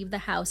John leave the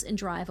house and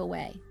drive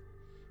away.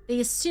 They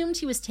assumed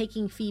he was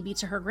taking Phoebe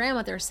to her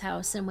grandmother's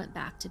house and went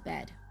back to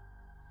bed.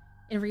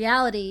 In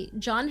reality,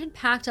 John had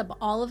packed up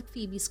all of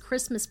Phoebe's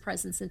Christmas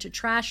presents into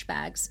trash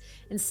bags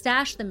and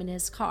stashed them in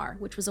his car,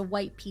 which was a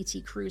white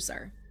PT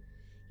Cruiser.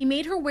 He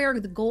made her wear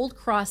the gold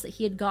cross that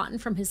he had gotten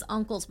from his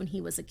uncles when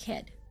he was a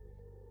kid.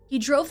 He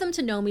drove them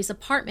to Nomi's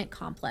apartment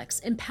complex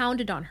and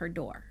pounded on her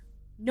door.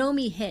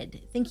 Nomi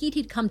hid, thinking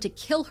he'd come to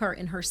kill her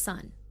and her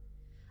son.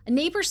 A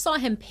neighbor saw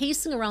him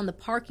pacing around the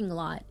parking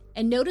lot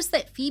and noticed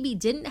that Phoebe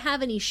didn't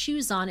have any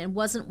shoes on and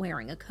wasn't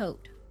wearing a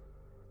coat.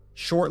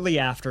 Shortly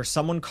after,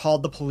 someone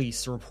called the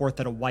police to report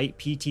that a white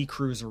PT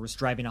Cruiser was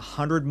driving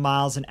 100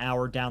 miles an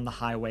hour down the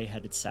highway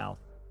headed south.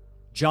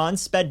 John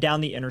sped down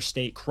the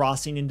interstate,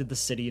 crossing into the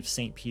city of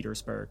St.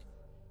 Petersburg.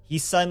 He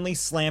suddenly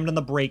slammed on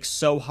the brakes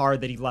so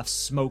hard that he left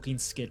smoking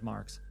skid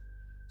marks.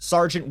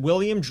 Sergeant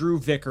William Drew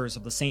Vickers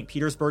of the St.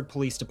 Petersburg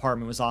Police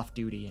Department was off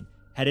duty and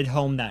headed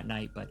home that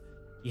night, but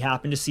he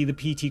happened to see the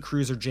PT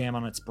Cruiser jam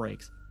on its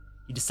brakes.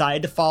 He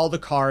decided to follow the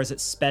car as it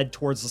sped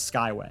towards the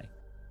Skyway. It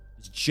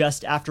was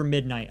just after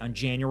midnight on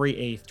January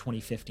 8th,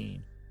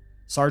 2015.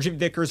 Sergeant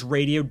Vickers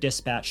radioed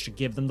dispatch to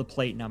give them the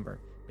plate number,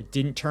 but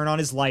didn't turn on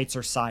his lights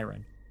or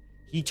siren.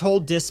 He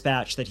told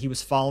dispatch that he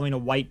was following a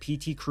white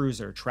PT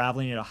Cruiser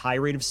traveling at a high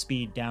rate of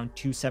speed down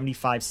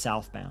 275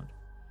 southbound.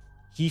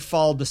 He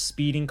followed the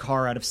speeding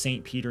car out of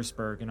St.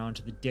 Petersburg and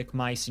onto the Dick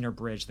Meisinger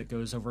Bridge that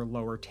goes over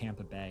lower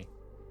Tampa Bay.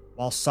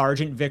 While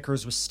Sergeant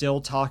Vickers was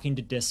still talking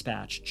to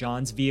dispatch,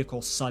 John's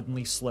vehicle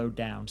suddenly slowed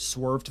down,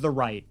 swerved to the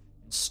right,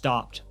 and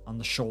stopped on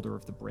the shoulder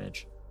of the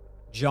bridge.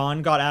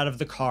 John got out of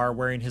the car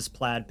wearing his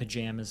plaid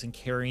pajamas and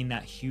carrying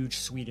that huge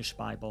Swedish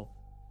Bible.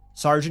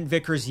 Sergeant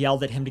Vickers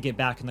yelled at him to get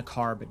back in the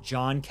car, but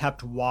John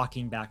kept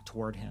walking back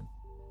toward him.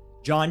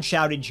 John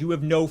shouted, "You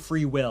have no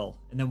free will,"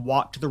 and then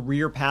walked to the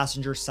rear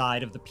passenger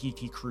side of the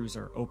PT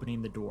Cruiser,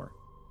 opening the door.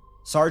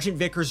 Sergeant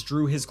Vickers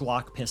drew his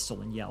Glock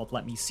pistol and yelled,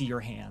 "Let me see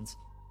your hands."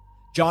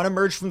 John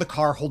emerged from the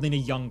car holding a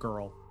young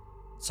girl.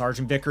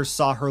 Sergeant Vickers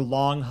saw her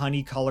long,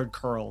 honey-colored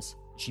curls.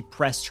 She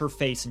pressed her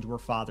face into her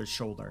father's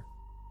shoulder.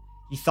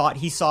 He thought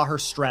he saw her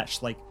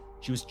stretch like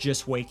she was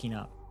just waking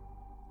up.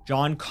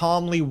 John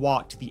calmly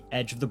walked to the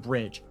edge of the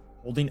bridge,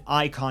 holding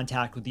eye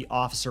contact with the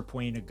officer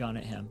pointing a gun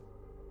at him.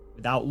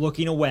 Without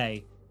looking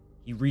away,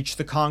 he reached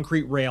the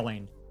concrete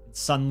railing and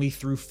suddenly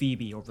threw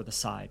Phoebe over the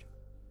side.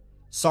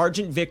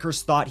 Sergeant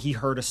Vickers thought he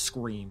heard a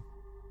scream,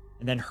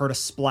 and then heard a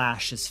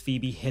splash as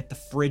Phoebe hit the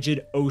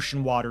frigid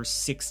ocean waters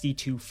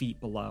 62 feet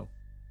below.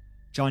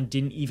 John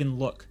didn't even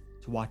look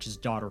to watch his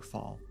daughter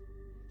fall.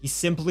 He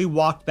simply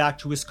walked back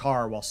to his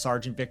car while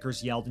Sergeant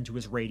Vickers yelled into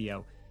his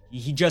radio.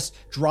 He just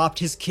dropped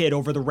his kid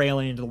over the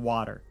railing into the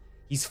water.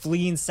 He's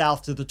fleeing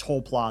south to the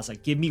toll plaza.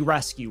 Give me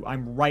rescue.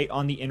 I'm right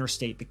on the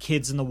interstate. The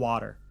kid's in the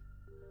water.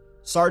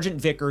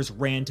 Sergeant Vickers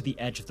ran to the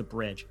edge of the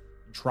bridge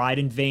and tried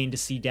in vain to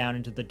see down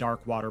into the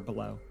dark water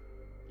below.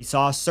 He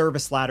saw a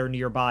service ladder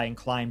nearby and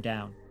climbed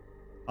down.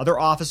 Other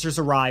officers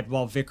arrived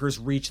while Vickers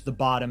reached the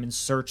bottom and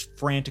searched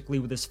frantically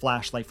with his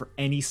flashlight for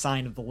any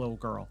sign of the little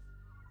girl.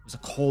 It was a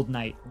cold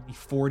night, only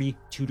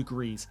 42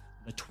 degrees,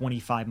 with a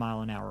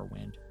 25-mile-an-hour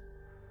wind.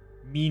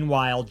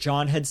 Meanwhile,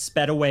 John had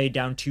sped away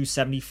down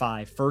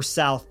 275, first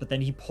south, but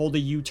then he pulled a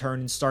U-turn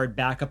and started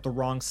back up the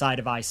wrong side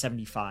of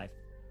I-75.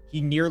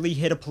 He nearly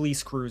hit a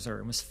police cruiser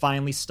and was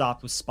finally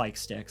stopped with spike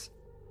sticks.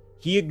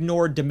 He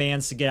ignored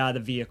demands to get out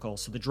of the vehicle,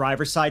 so the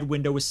driver's side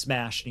window was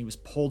smashed and he was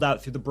pulled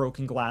out through the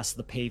broken glass of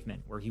the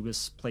pavement, where he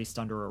was placed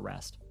under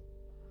arrest.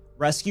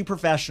 Rescue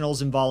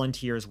professionals and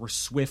volunteers were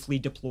swiftly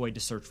deployed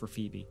to search for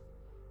Phoebe.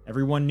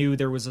 Everyone knew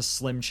there was a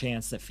slim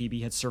chance that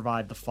Phoebe had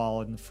survived the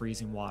fall in the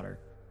freezing water.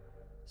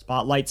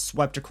 Spotlights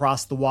swept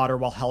across the water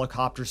while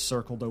helicopters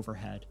circled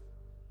overhead.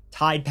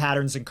 Tide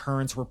patterns and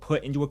currents were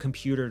put into a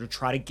computer to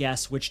try to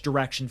guess which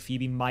direction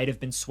Phoebe might have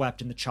been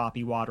swept in the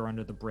choppy water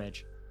under the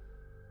bridge.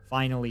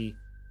 Finally,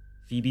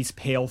 Phoebe's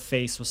pale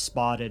face was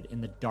spotted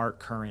in the dark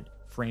current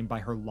framed by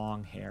her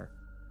long hair.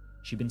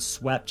 She'd been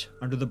swept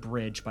under the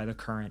bridge by the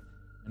current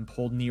and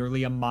pulled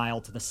nearly a mile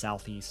to the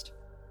southeast.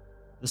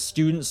 The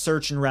student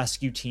search and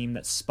rescue team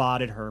that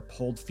spotted her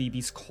pulled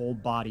Phoebe's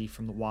cold body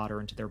from the water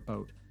into their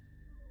boat.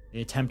 They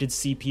attempted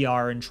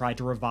CPR and tried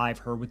to revive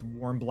her with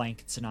warm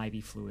blankets and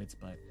IV fluids,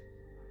 but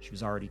she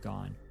was already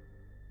gone.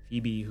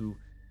 Phoebe, who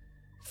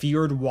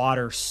feared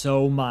water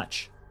so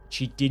much that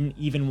she didn't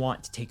even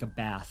want to take a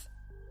bath,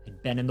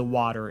 had been in the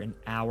water an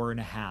hour and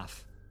a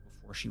half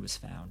before she was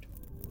found.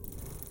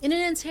 In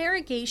an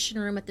interrogation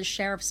room at the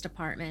sheriff's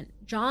department,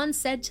 John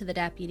said to the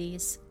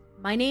deputies,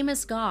 "My name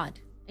is God,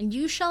 and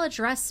you shall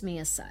address me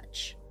as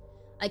such.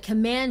 I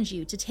command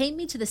you to take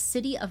me to the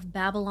city of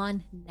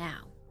Babylon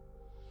now."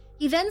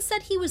 He then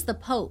said he was the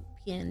Pope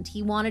and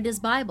he wanted his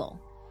Bible,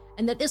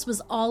 and that this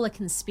was all a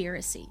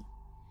conspiracy.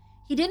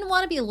 He didn't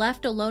want to be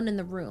left alone in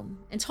the room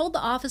and told the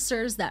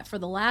officers that for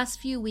the last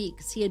few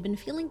weeks he had been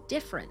feeling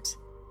different.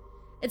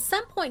 At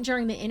some point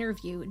during the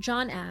interview,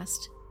 John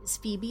asked, "Is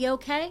Phoebe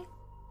okay?"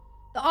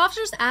 The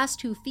officers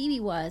asked who Phoebe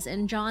was,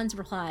 and Johns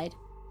replied,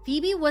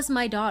 "Phoebe was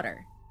my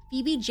daughter,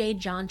 Phoebe J.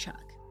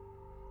 Jonchuck."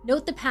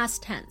 Note the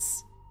past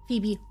tense.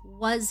 Phoebe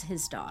was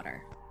his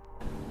daughter.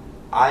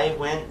 I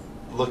went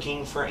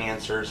looking for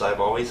answers. I've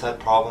always had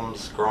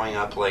problems growing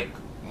up, like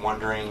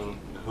wondering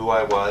who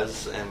I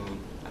was and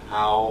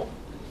how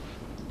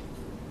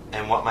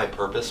and what my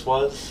purpose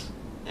was.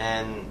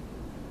 And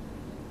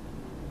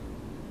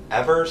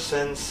ever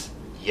since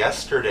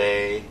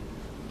yesterday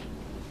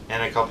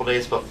and a couple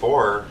days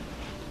before,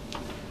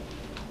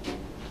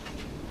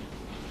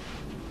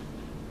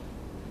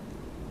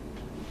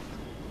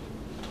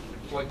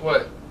 like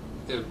what?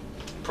 The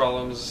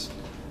problems?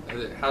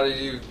 How do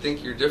you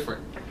think you're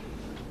different?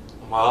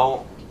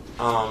 well,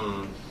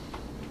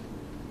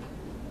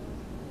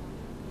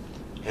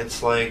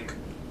 it's like,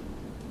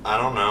 I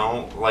don't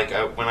know, like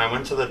when I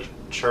went to the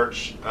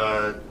church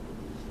What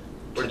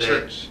today,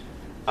 church?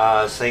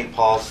 St.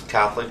 Paul's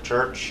Catholic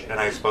Church, and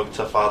I spoke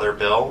to Father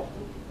Bill.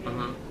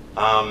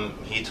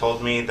 He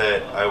told me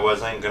that I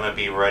wasn't going to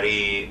be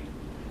ready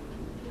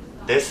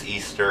this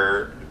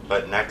Easter,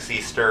 but next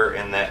Easter,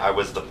 and that I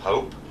was the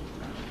Pope.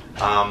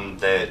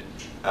 That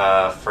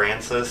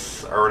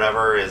Francis or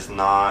whatever is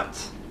not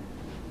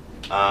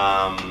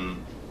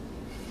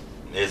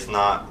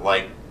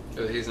like,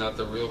 He's not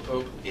the real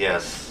Pope?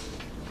 yes.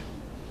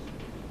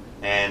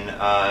 And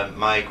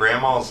my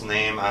grandma's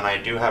name, and I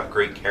do have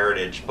Greek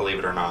heritage, believe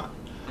it or not.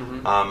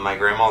 My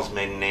grandma's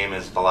maiden name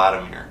is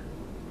Vladimir.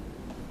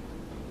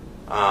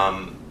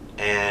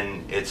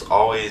 And it's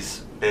always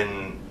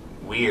been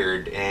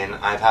weird, and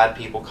I've had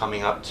people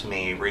coming up to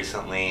me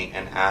recently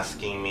and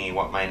asking me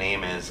what my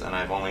name is, and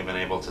I've only been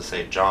able to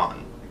say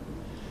John.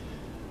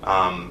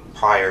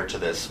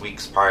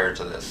 Weeks prior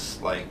to this,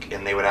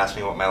 and they would ask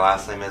me what my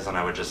last name is, and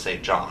I would just say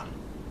John.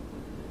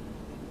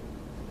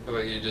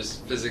 Like you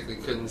just physically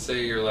couldn't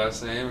say your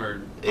last name,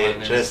 or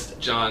It just-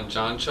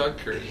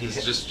 Jonchuck, or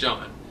it's just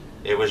John?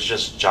 It was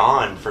just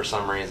John for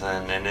some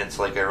reason, and it's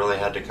like I really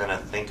had to kind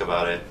of think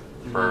about it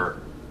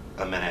for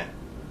a minute.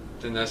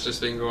 Then that's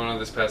just been going on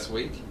this past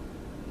week?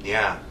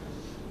 Yeah.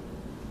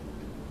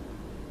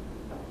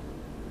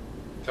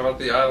 How about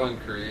the Island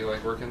Crew? You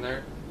like working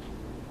there?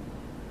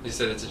 You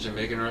said it's a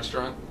Jamaican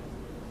restaurant?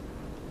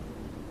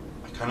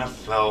 I kind of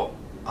felt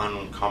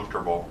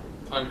uncomfortable.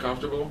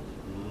 Uncomfortable?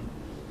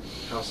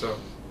 How so?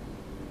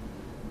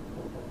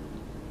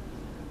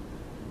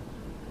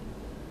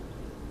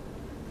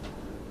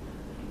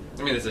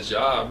 I mean, it's a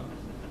job.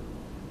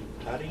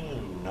 How do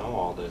you know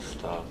all this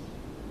stuff?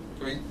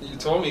 I mean, you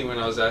told me when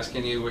I was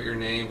asking you what your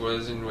name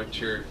was and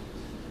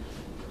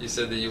you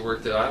said that you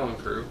worked at Island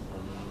Crew,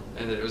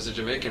 and that it was a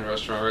Jamaican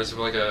restaurant, or it's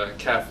like a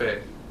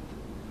cafe,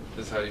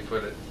 is how you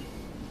put it.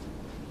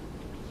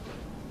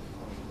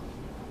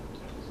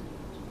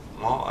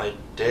 Well, I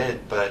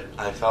did, but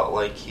I felt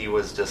like he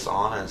was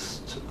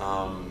dishonest.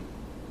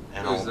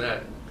 And Who's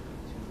that?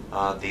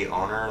 The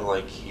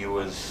owner, he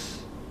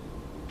was,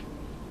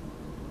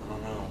 I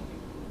don't know.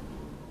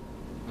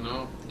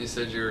 No? You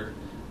said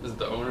was it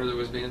the owner that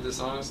was being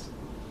dishonest?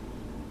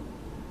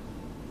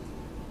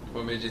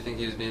 What made you think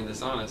he was being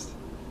dishonest?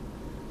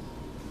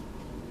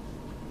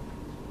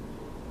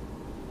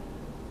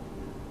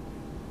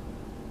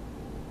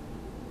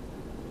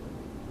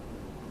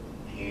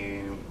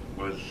 He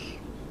was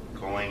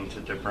going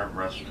to different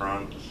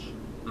restaurants.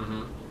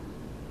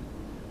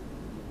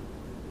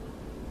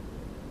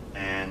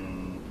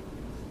 And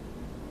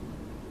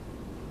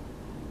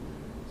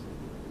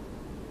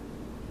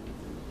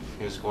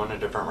he was going to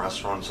different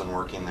restaurants and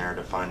working there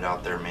to find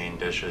out their main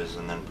dishes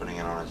and then putting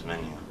it on his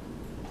menu.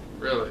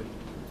 Really?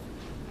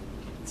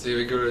 So you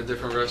would go to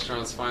different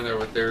restaurants, find out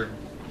what their,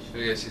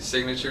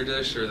 signature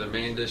dish or the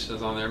main dish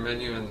is on their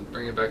menu, and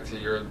bring it back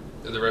to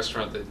the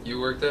restaurant that you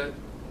worked at?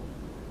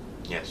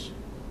 Yes.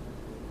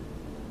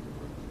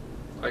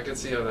 I could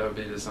see how that would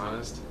be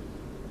dishonest.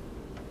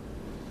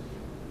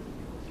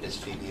 Is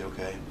Phoebe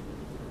okay?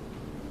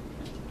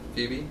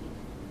 Phoebe?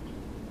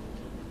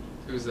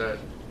 Who's that?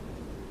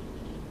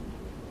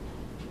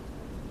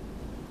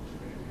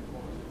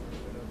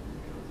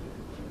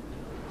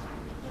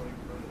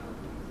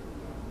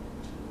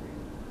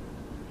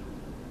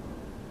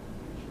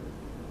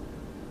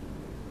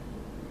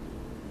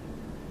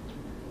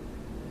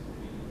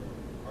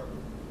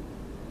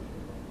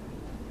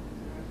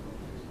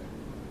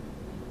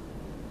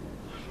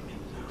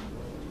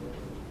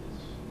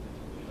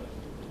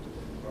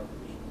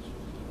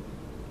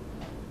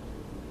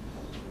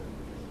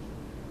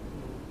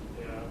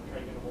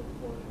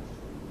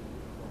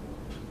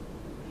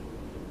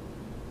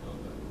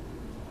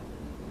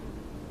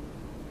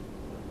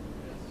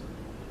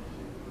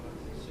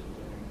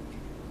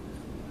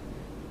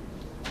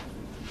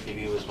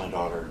 Phoebe was my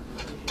daughter.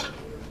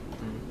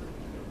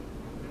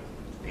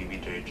 Phoebe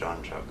J.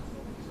 Jonchuck.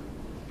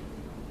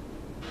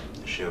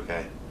 Is she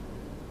okay?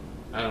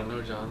 I don't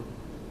know, John.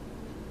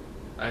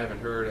 I haven't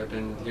heard. I've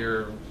been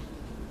here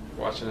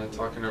watching and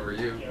talking over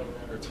you,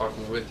 or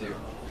talking with you.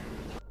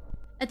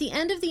 At the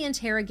end of the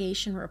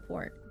interrogation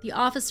report, the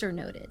officer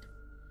noted,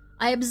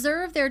 "I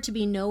observed there to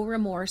be no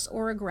remorse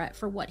or regret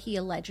for what he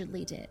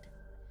allegedly did.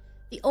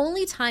 The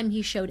only time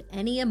he showed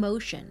any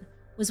emotion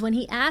was when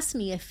he asked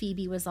me if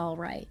Phoebe was all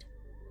right.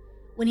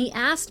 When he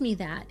asked me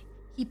that,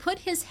 he put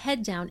his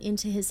head down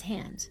into his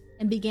hand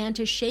and began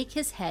to shake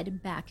his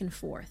head back and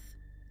forth."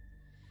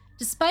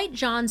 Despite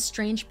John's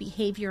strange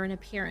behavior and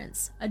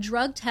appearance, a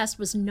drug test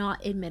was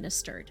not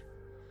administered.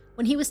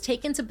 When he was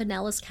taken to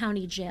Pinellas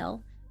County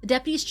Jail, the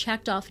deputies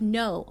checked off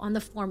no on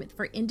the form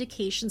for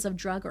indications of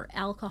drug or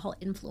alcohol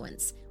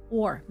influence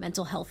or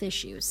mental health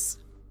issues.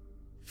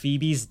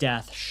 Phoebe's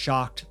death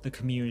shocked the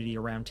community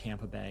around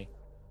Tampa Bay.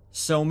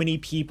 So many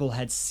people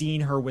had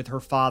seen her with her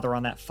father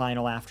on that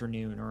final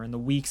afternoon or in the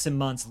weeks and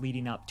months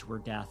leading up to her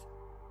death.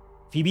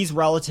 Phoebe's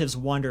relatives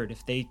wondered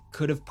if they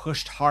could have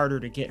pushed harder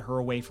to get her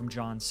away from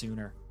John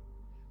sooner.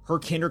 Her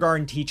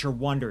kindergarten teacher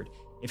wondered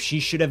if she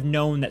should have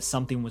known that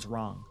something was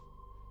wrong.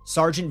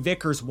 Sergeant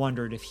Vickers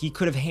wondered if he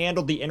could have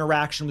handled the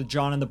interaction with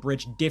John on the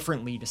bridge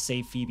differently to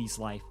save Phoebe's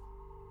life.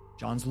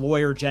 John's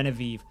lawyer,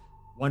 Genevieve,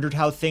 wondered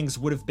how things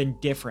would have been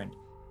different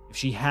if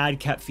she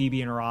had kept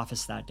Phoebe in her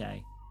office that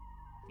day.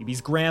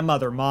 Phoebe's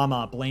grandmother,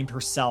 Mama, blamed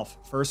herself,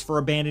 first for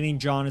abandoning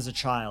John as a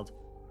child,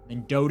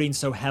 then doting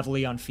so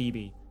heavily on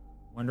Phoebe,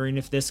 wondering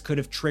if this could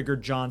have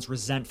triggered John's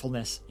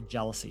resentfulness and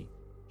jealousy.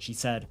 She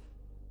said,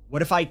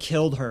 "What if I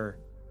killed her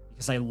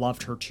because I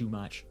loved her too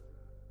much?"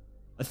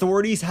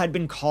 Authorities had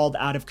been called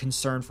out of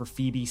concern for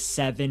Phoebe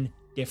 7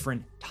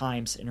 different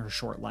times in her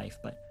short life,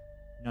 but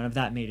none of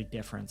that made a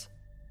difference.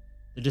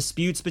 The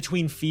disputes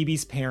between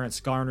Phoebe's parents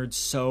garnered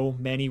so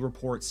many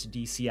reports to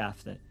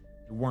DCF that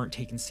they weren't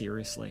taken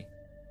seriously.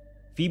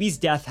 Phoebe's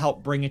death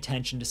helped bring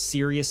attention to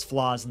serious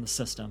flaws in the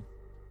system.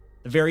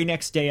 The very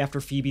next day after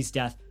Phoebe's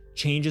death,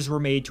 changes were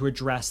made to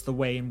address the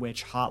way in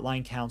which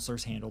hotline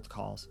counselors handled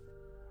calls.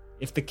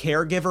 If the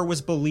caregiver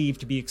was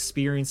believed to be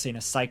experiencing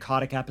a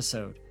psychotic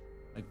episode,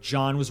 like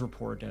John was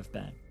reported to have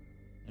been,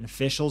 and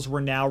officials were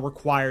now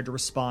required to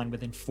respond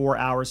within 4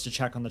 hours to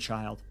check on the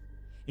child.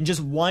 In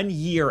just 1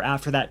 year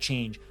after that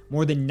change,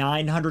 more than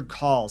 900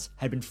 calls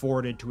had been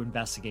forwarded to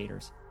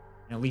investigators,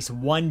 and at least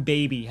one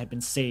baby had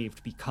been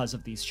saved because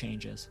of these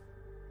changes.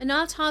 An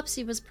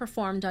autopsy was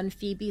performed on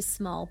Phoebe's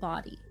small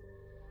body.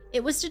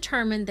 It was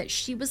determined that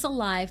she was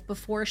alive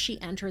before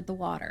she entered the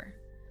water.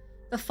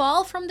 The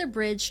fall from the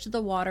bridge to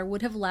the water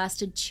would have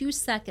lasted 2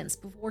 seconds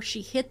before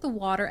she hit the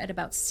water at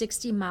about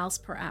 60 miles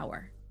per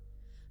hour.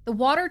 The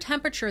water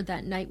temperature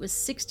that night was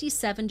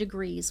 67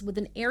 degrees with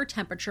an air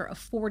temperature of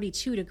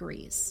 42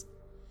 degrees.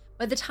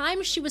 By the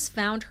time she was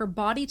found, her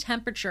body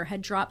temperature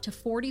had dropped to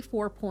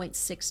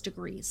 44.6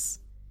 degrees.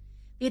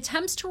 The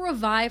attempts to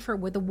revive her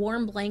with the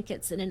warm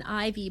blankets and an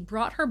IV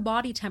brought her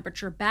body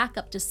temperature back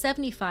up to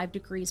 75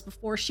 degrees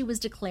before she was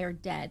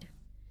declared dead.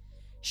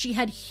 She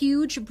had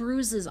huge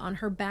bruises on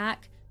her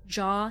back,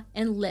 jaw,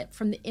 and lip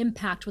from the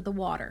impact with the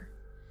water.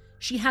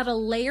 She had a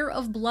layer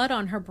of blood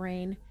on her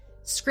brain,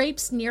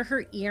 scrapes near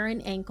her ear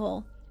and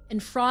ankle,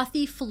 and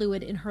frothy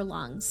fluid in her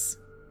lungs.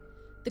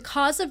 The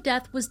cause of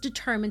death was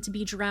determined to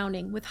be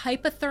drowning, with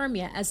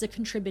hypothermia as a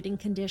contributing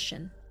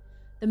condition.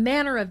 The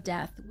manner of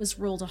death was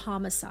ruled a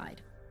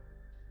homicide.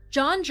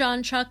 John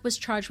Jonchuck was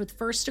charged with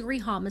first-degree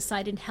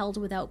homicide and held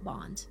without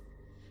bond.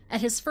 At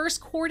his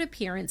first court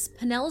appearance,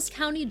 Pinellas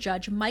County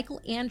Judge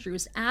Michael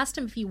Andrews asked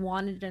him if he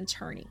wanted an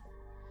attorney.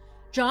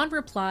 John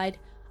replied,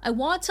 "I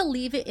want to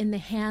leave it in the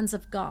hands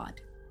of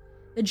God."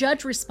 The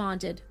judge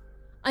responded,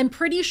 "I'm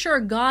pretty sure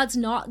God's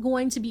not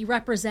going to be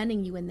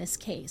representing you in this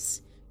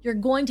case. You're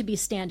going to be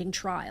standing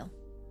trial."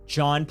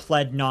 John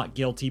pled not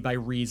guilty by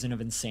reason of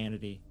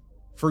insanity.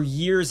 For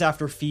years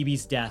after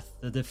Phoebe's death,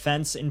 the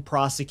defense and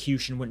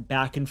prosecution went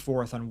back and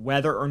forth on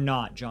whether or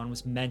not John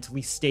was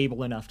mentally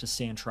stable enough to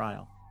stand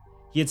trial.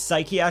 He had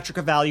psychiatric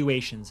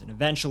evaluations, and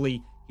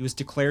eventually he was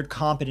declared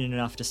competent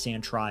enough to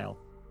stand trial.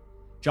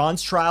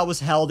 John's trial was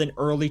held in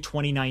early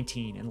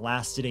 2019 and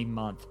lasted a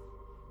month.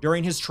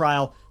 During his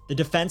trial, the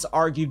defense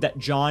argued that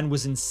John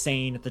was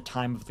insane at the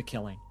time of the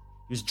killing.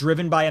 He was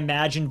driven by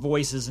imagined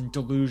voices and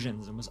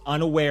delusions and was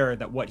unaware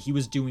that what he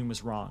was doing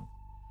was wrong.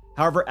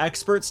 However,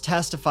 experts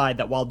testified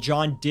that while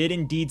John did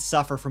indeed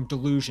suffer from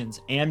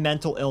delusions and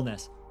mental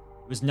illness,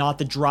 it was not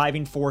the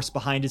driving force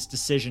behind his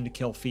decision to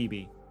kill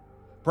Phoebe.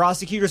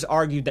 Prosecutors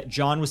argued that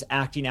John was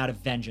acting out of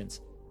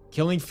vengeance,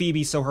 killing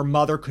Phoebe so her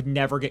mother could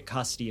never get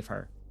custody of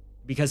her,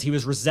 because he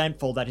was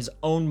resentful that his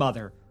own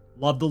mother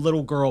loved the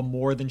little girl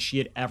more than she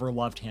had ever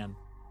loved him.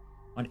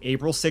 On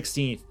April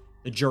 16th,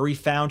 the jury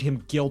found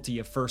him guilty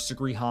of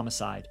first-degree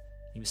homicide.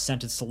 He was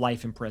sentenced to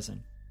life in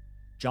prison.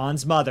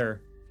 John's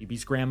mother,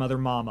 Phoebe's grandmother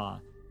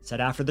Mama, said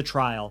after the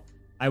trial,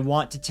 "I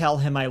want to tell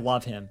him I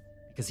love him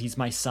because he's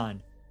my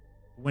son.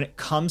 But when it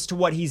comes to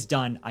what he's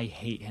done, I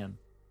hate him.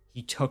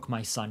 He took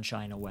my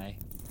sunshine away."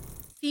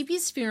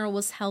 Phoebe's funeral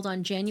was held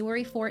on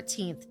January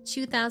 14th,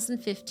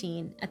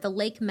 2015 at the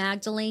Lake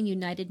Magdalene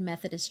United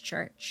Methodist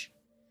Church.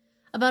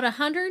 About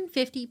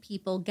 150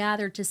 people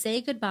gathered to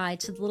say goodbye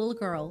to the little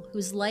girl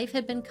whose life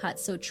had been cut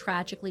so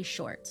tragically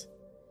short.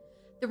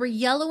 There were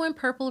yellow and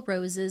purple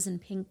roses and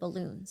pink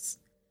balloons.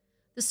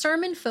 The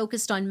sermon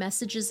focused on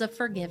messages of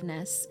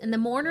forgiveness, and the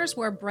mourners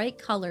wore bright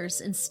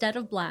colors instead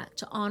of black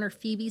to honor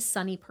Phoebe's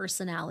sunny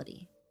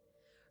personality.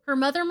 Her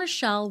mother,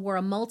 Michelle, wore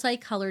a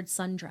multicolored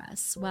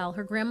sundress, while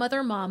her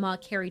grandmother, Mama,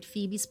 carried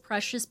Phoebe's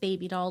precious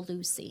baby doll,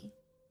 Lucy.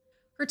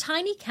 Her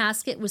tiny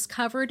casket was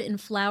covered in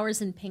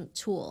flowers and pink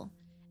tulle,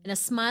 and a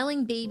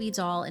smiling baby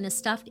doll and a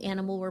stuffed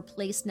animal were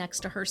placed next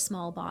to her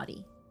small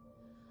body.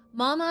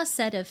 Mama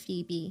said of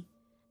Phoebe,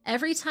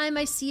 "Every time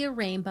I see a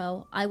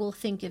rainbow, I will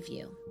think of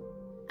you."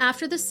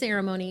 After the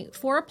ceremony,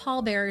 4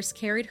 pallbearers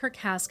carried her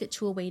casket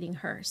to a waiting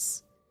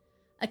hearse.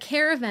 A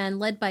caravan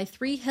led by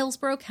 3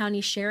 Hillsborough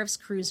County Sheriff's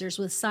cruisers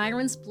with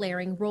sirens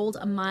blaring rolled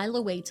a mile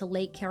away to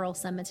Lake Carroll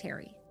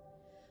Cemetery.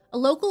 A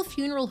local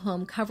funeral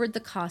home covered the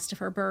cost of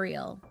her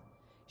burial.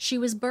 She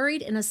was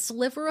buried in a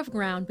sliver of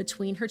ground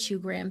between her 2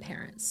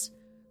 grandparents.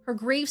 Her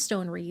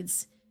gravestone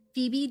reads,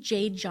 Phoebe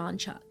Jade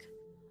Jonchuck,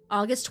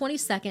 August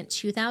 22,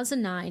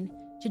 2009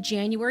 to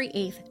January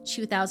 8,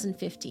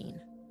 2015.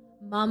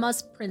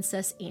 Mama's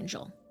Princess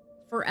Angel,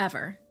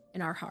 forever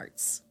in our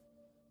hearts.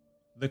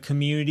 The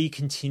community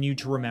continued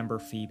to remember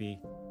Phoebe.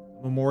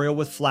 A memorial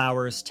with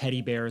flowers,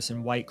 teddy bears,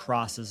 and white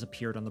crosses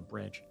appeared on the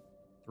bridge.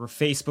 There were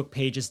Facebook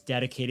pages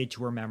dedicated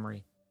to her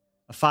memory.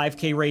 A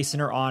 5K race in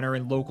her honor,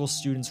 and local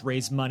students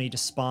raised money to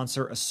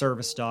sponsor a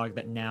service dog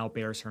that now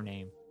bears her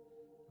name.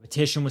 A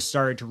petition was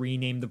started to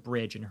rename the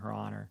bridge in her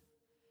honor.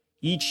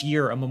 Each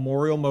year, a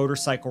memorial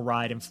motorcycle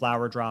ride and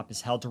flower drop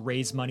is held to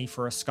raise money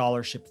for a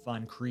scholarship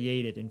fund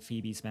created in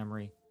Phoebe's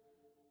memory.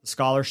 The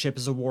scholarship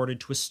is awarded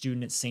to a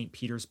student at St.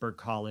 Petersburg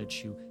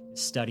College who is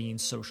studying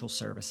social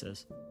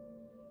services.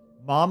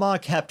 Mama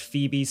kept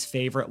Phoebe's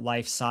favorite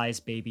life-size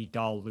baby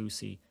doll,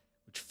 Lucy,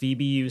 which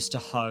Phoebe used to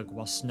hug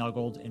while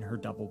snuggled in her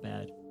double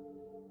bed.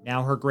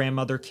 Now her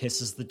grandmother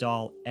kisses the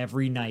doll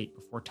every night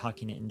before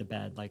tucking it into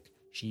bed like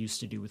she used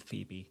to do with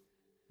Phoebe.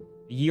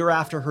 A year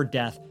after her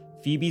death,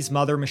 Phoebe's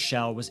mother,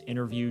 Michelle, was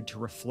interviewed to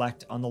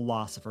reflect on the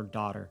loss of her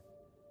daughter.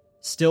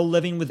 Still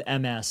living with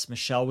MS,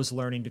 Michelle was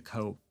learning to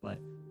cope, but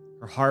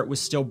her heart was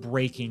still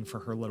breaking for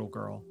her little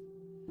girl.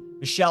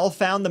 Michelle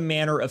found the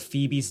manner of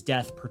Phoebe's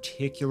death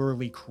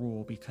particularly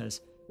cruel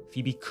because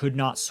Phoebe could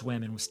not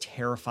swim and was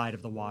terrified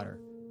of the water.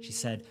 She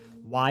said,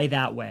 "Why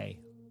that way?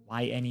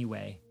 Why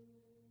anyway?"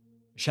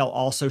 Michelle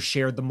also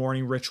shared the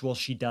morning ritual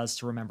she does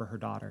to remember her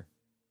daughter.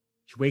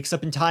 She wakes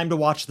up in time to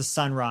watch the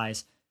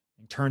sunrise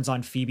and turns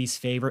on Phoebe's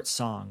favorite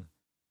song,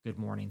 Good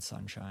Morning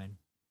Sunshine.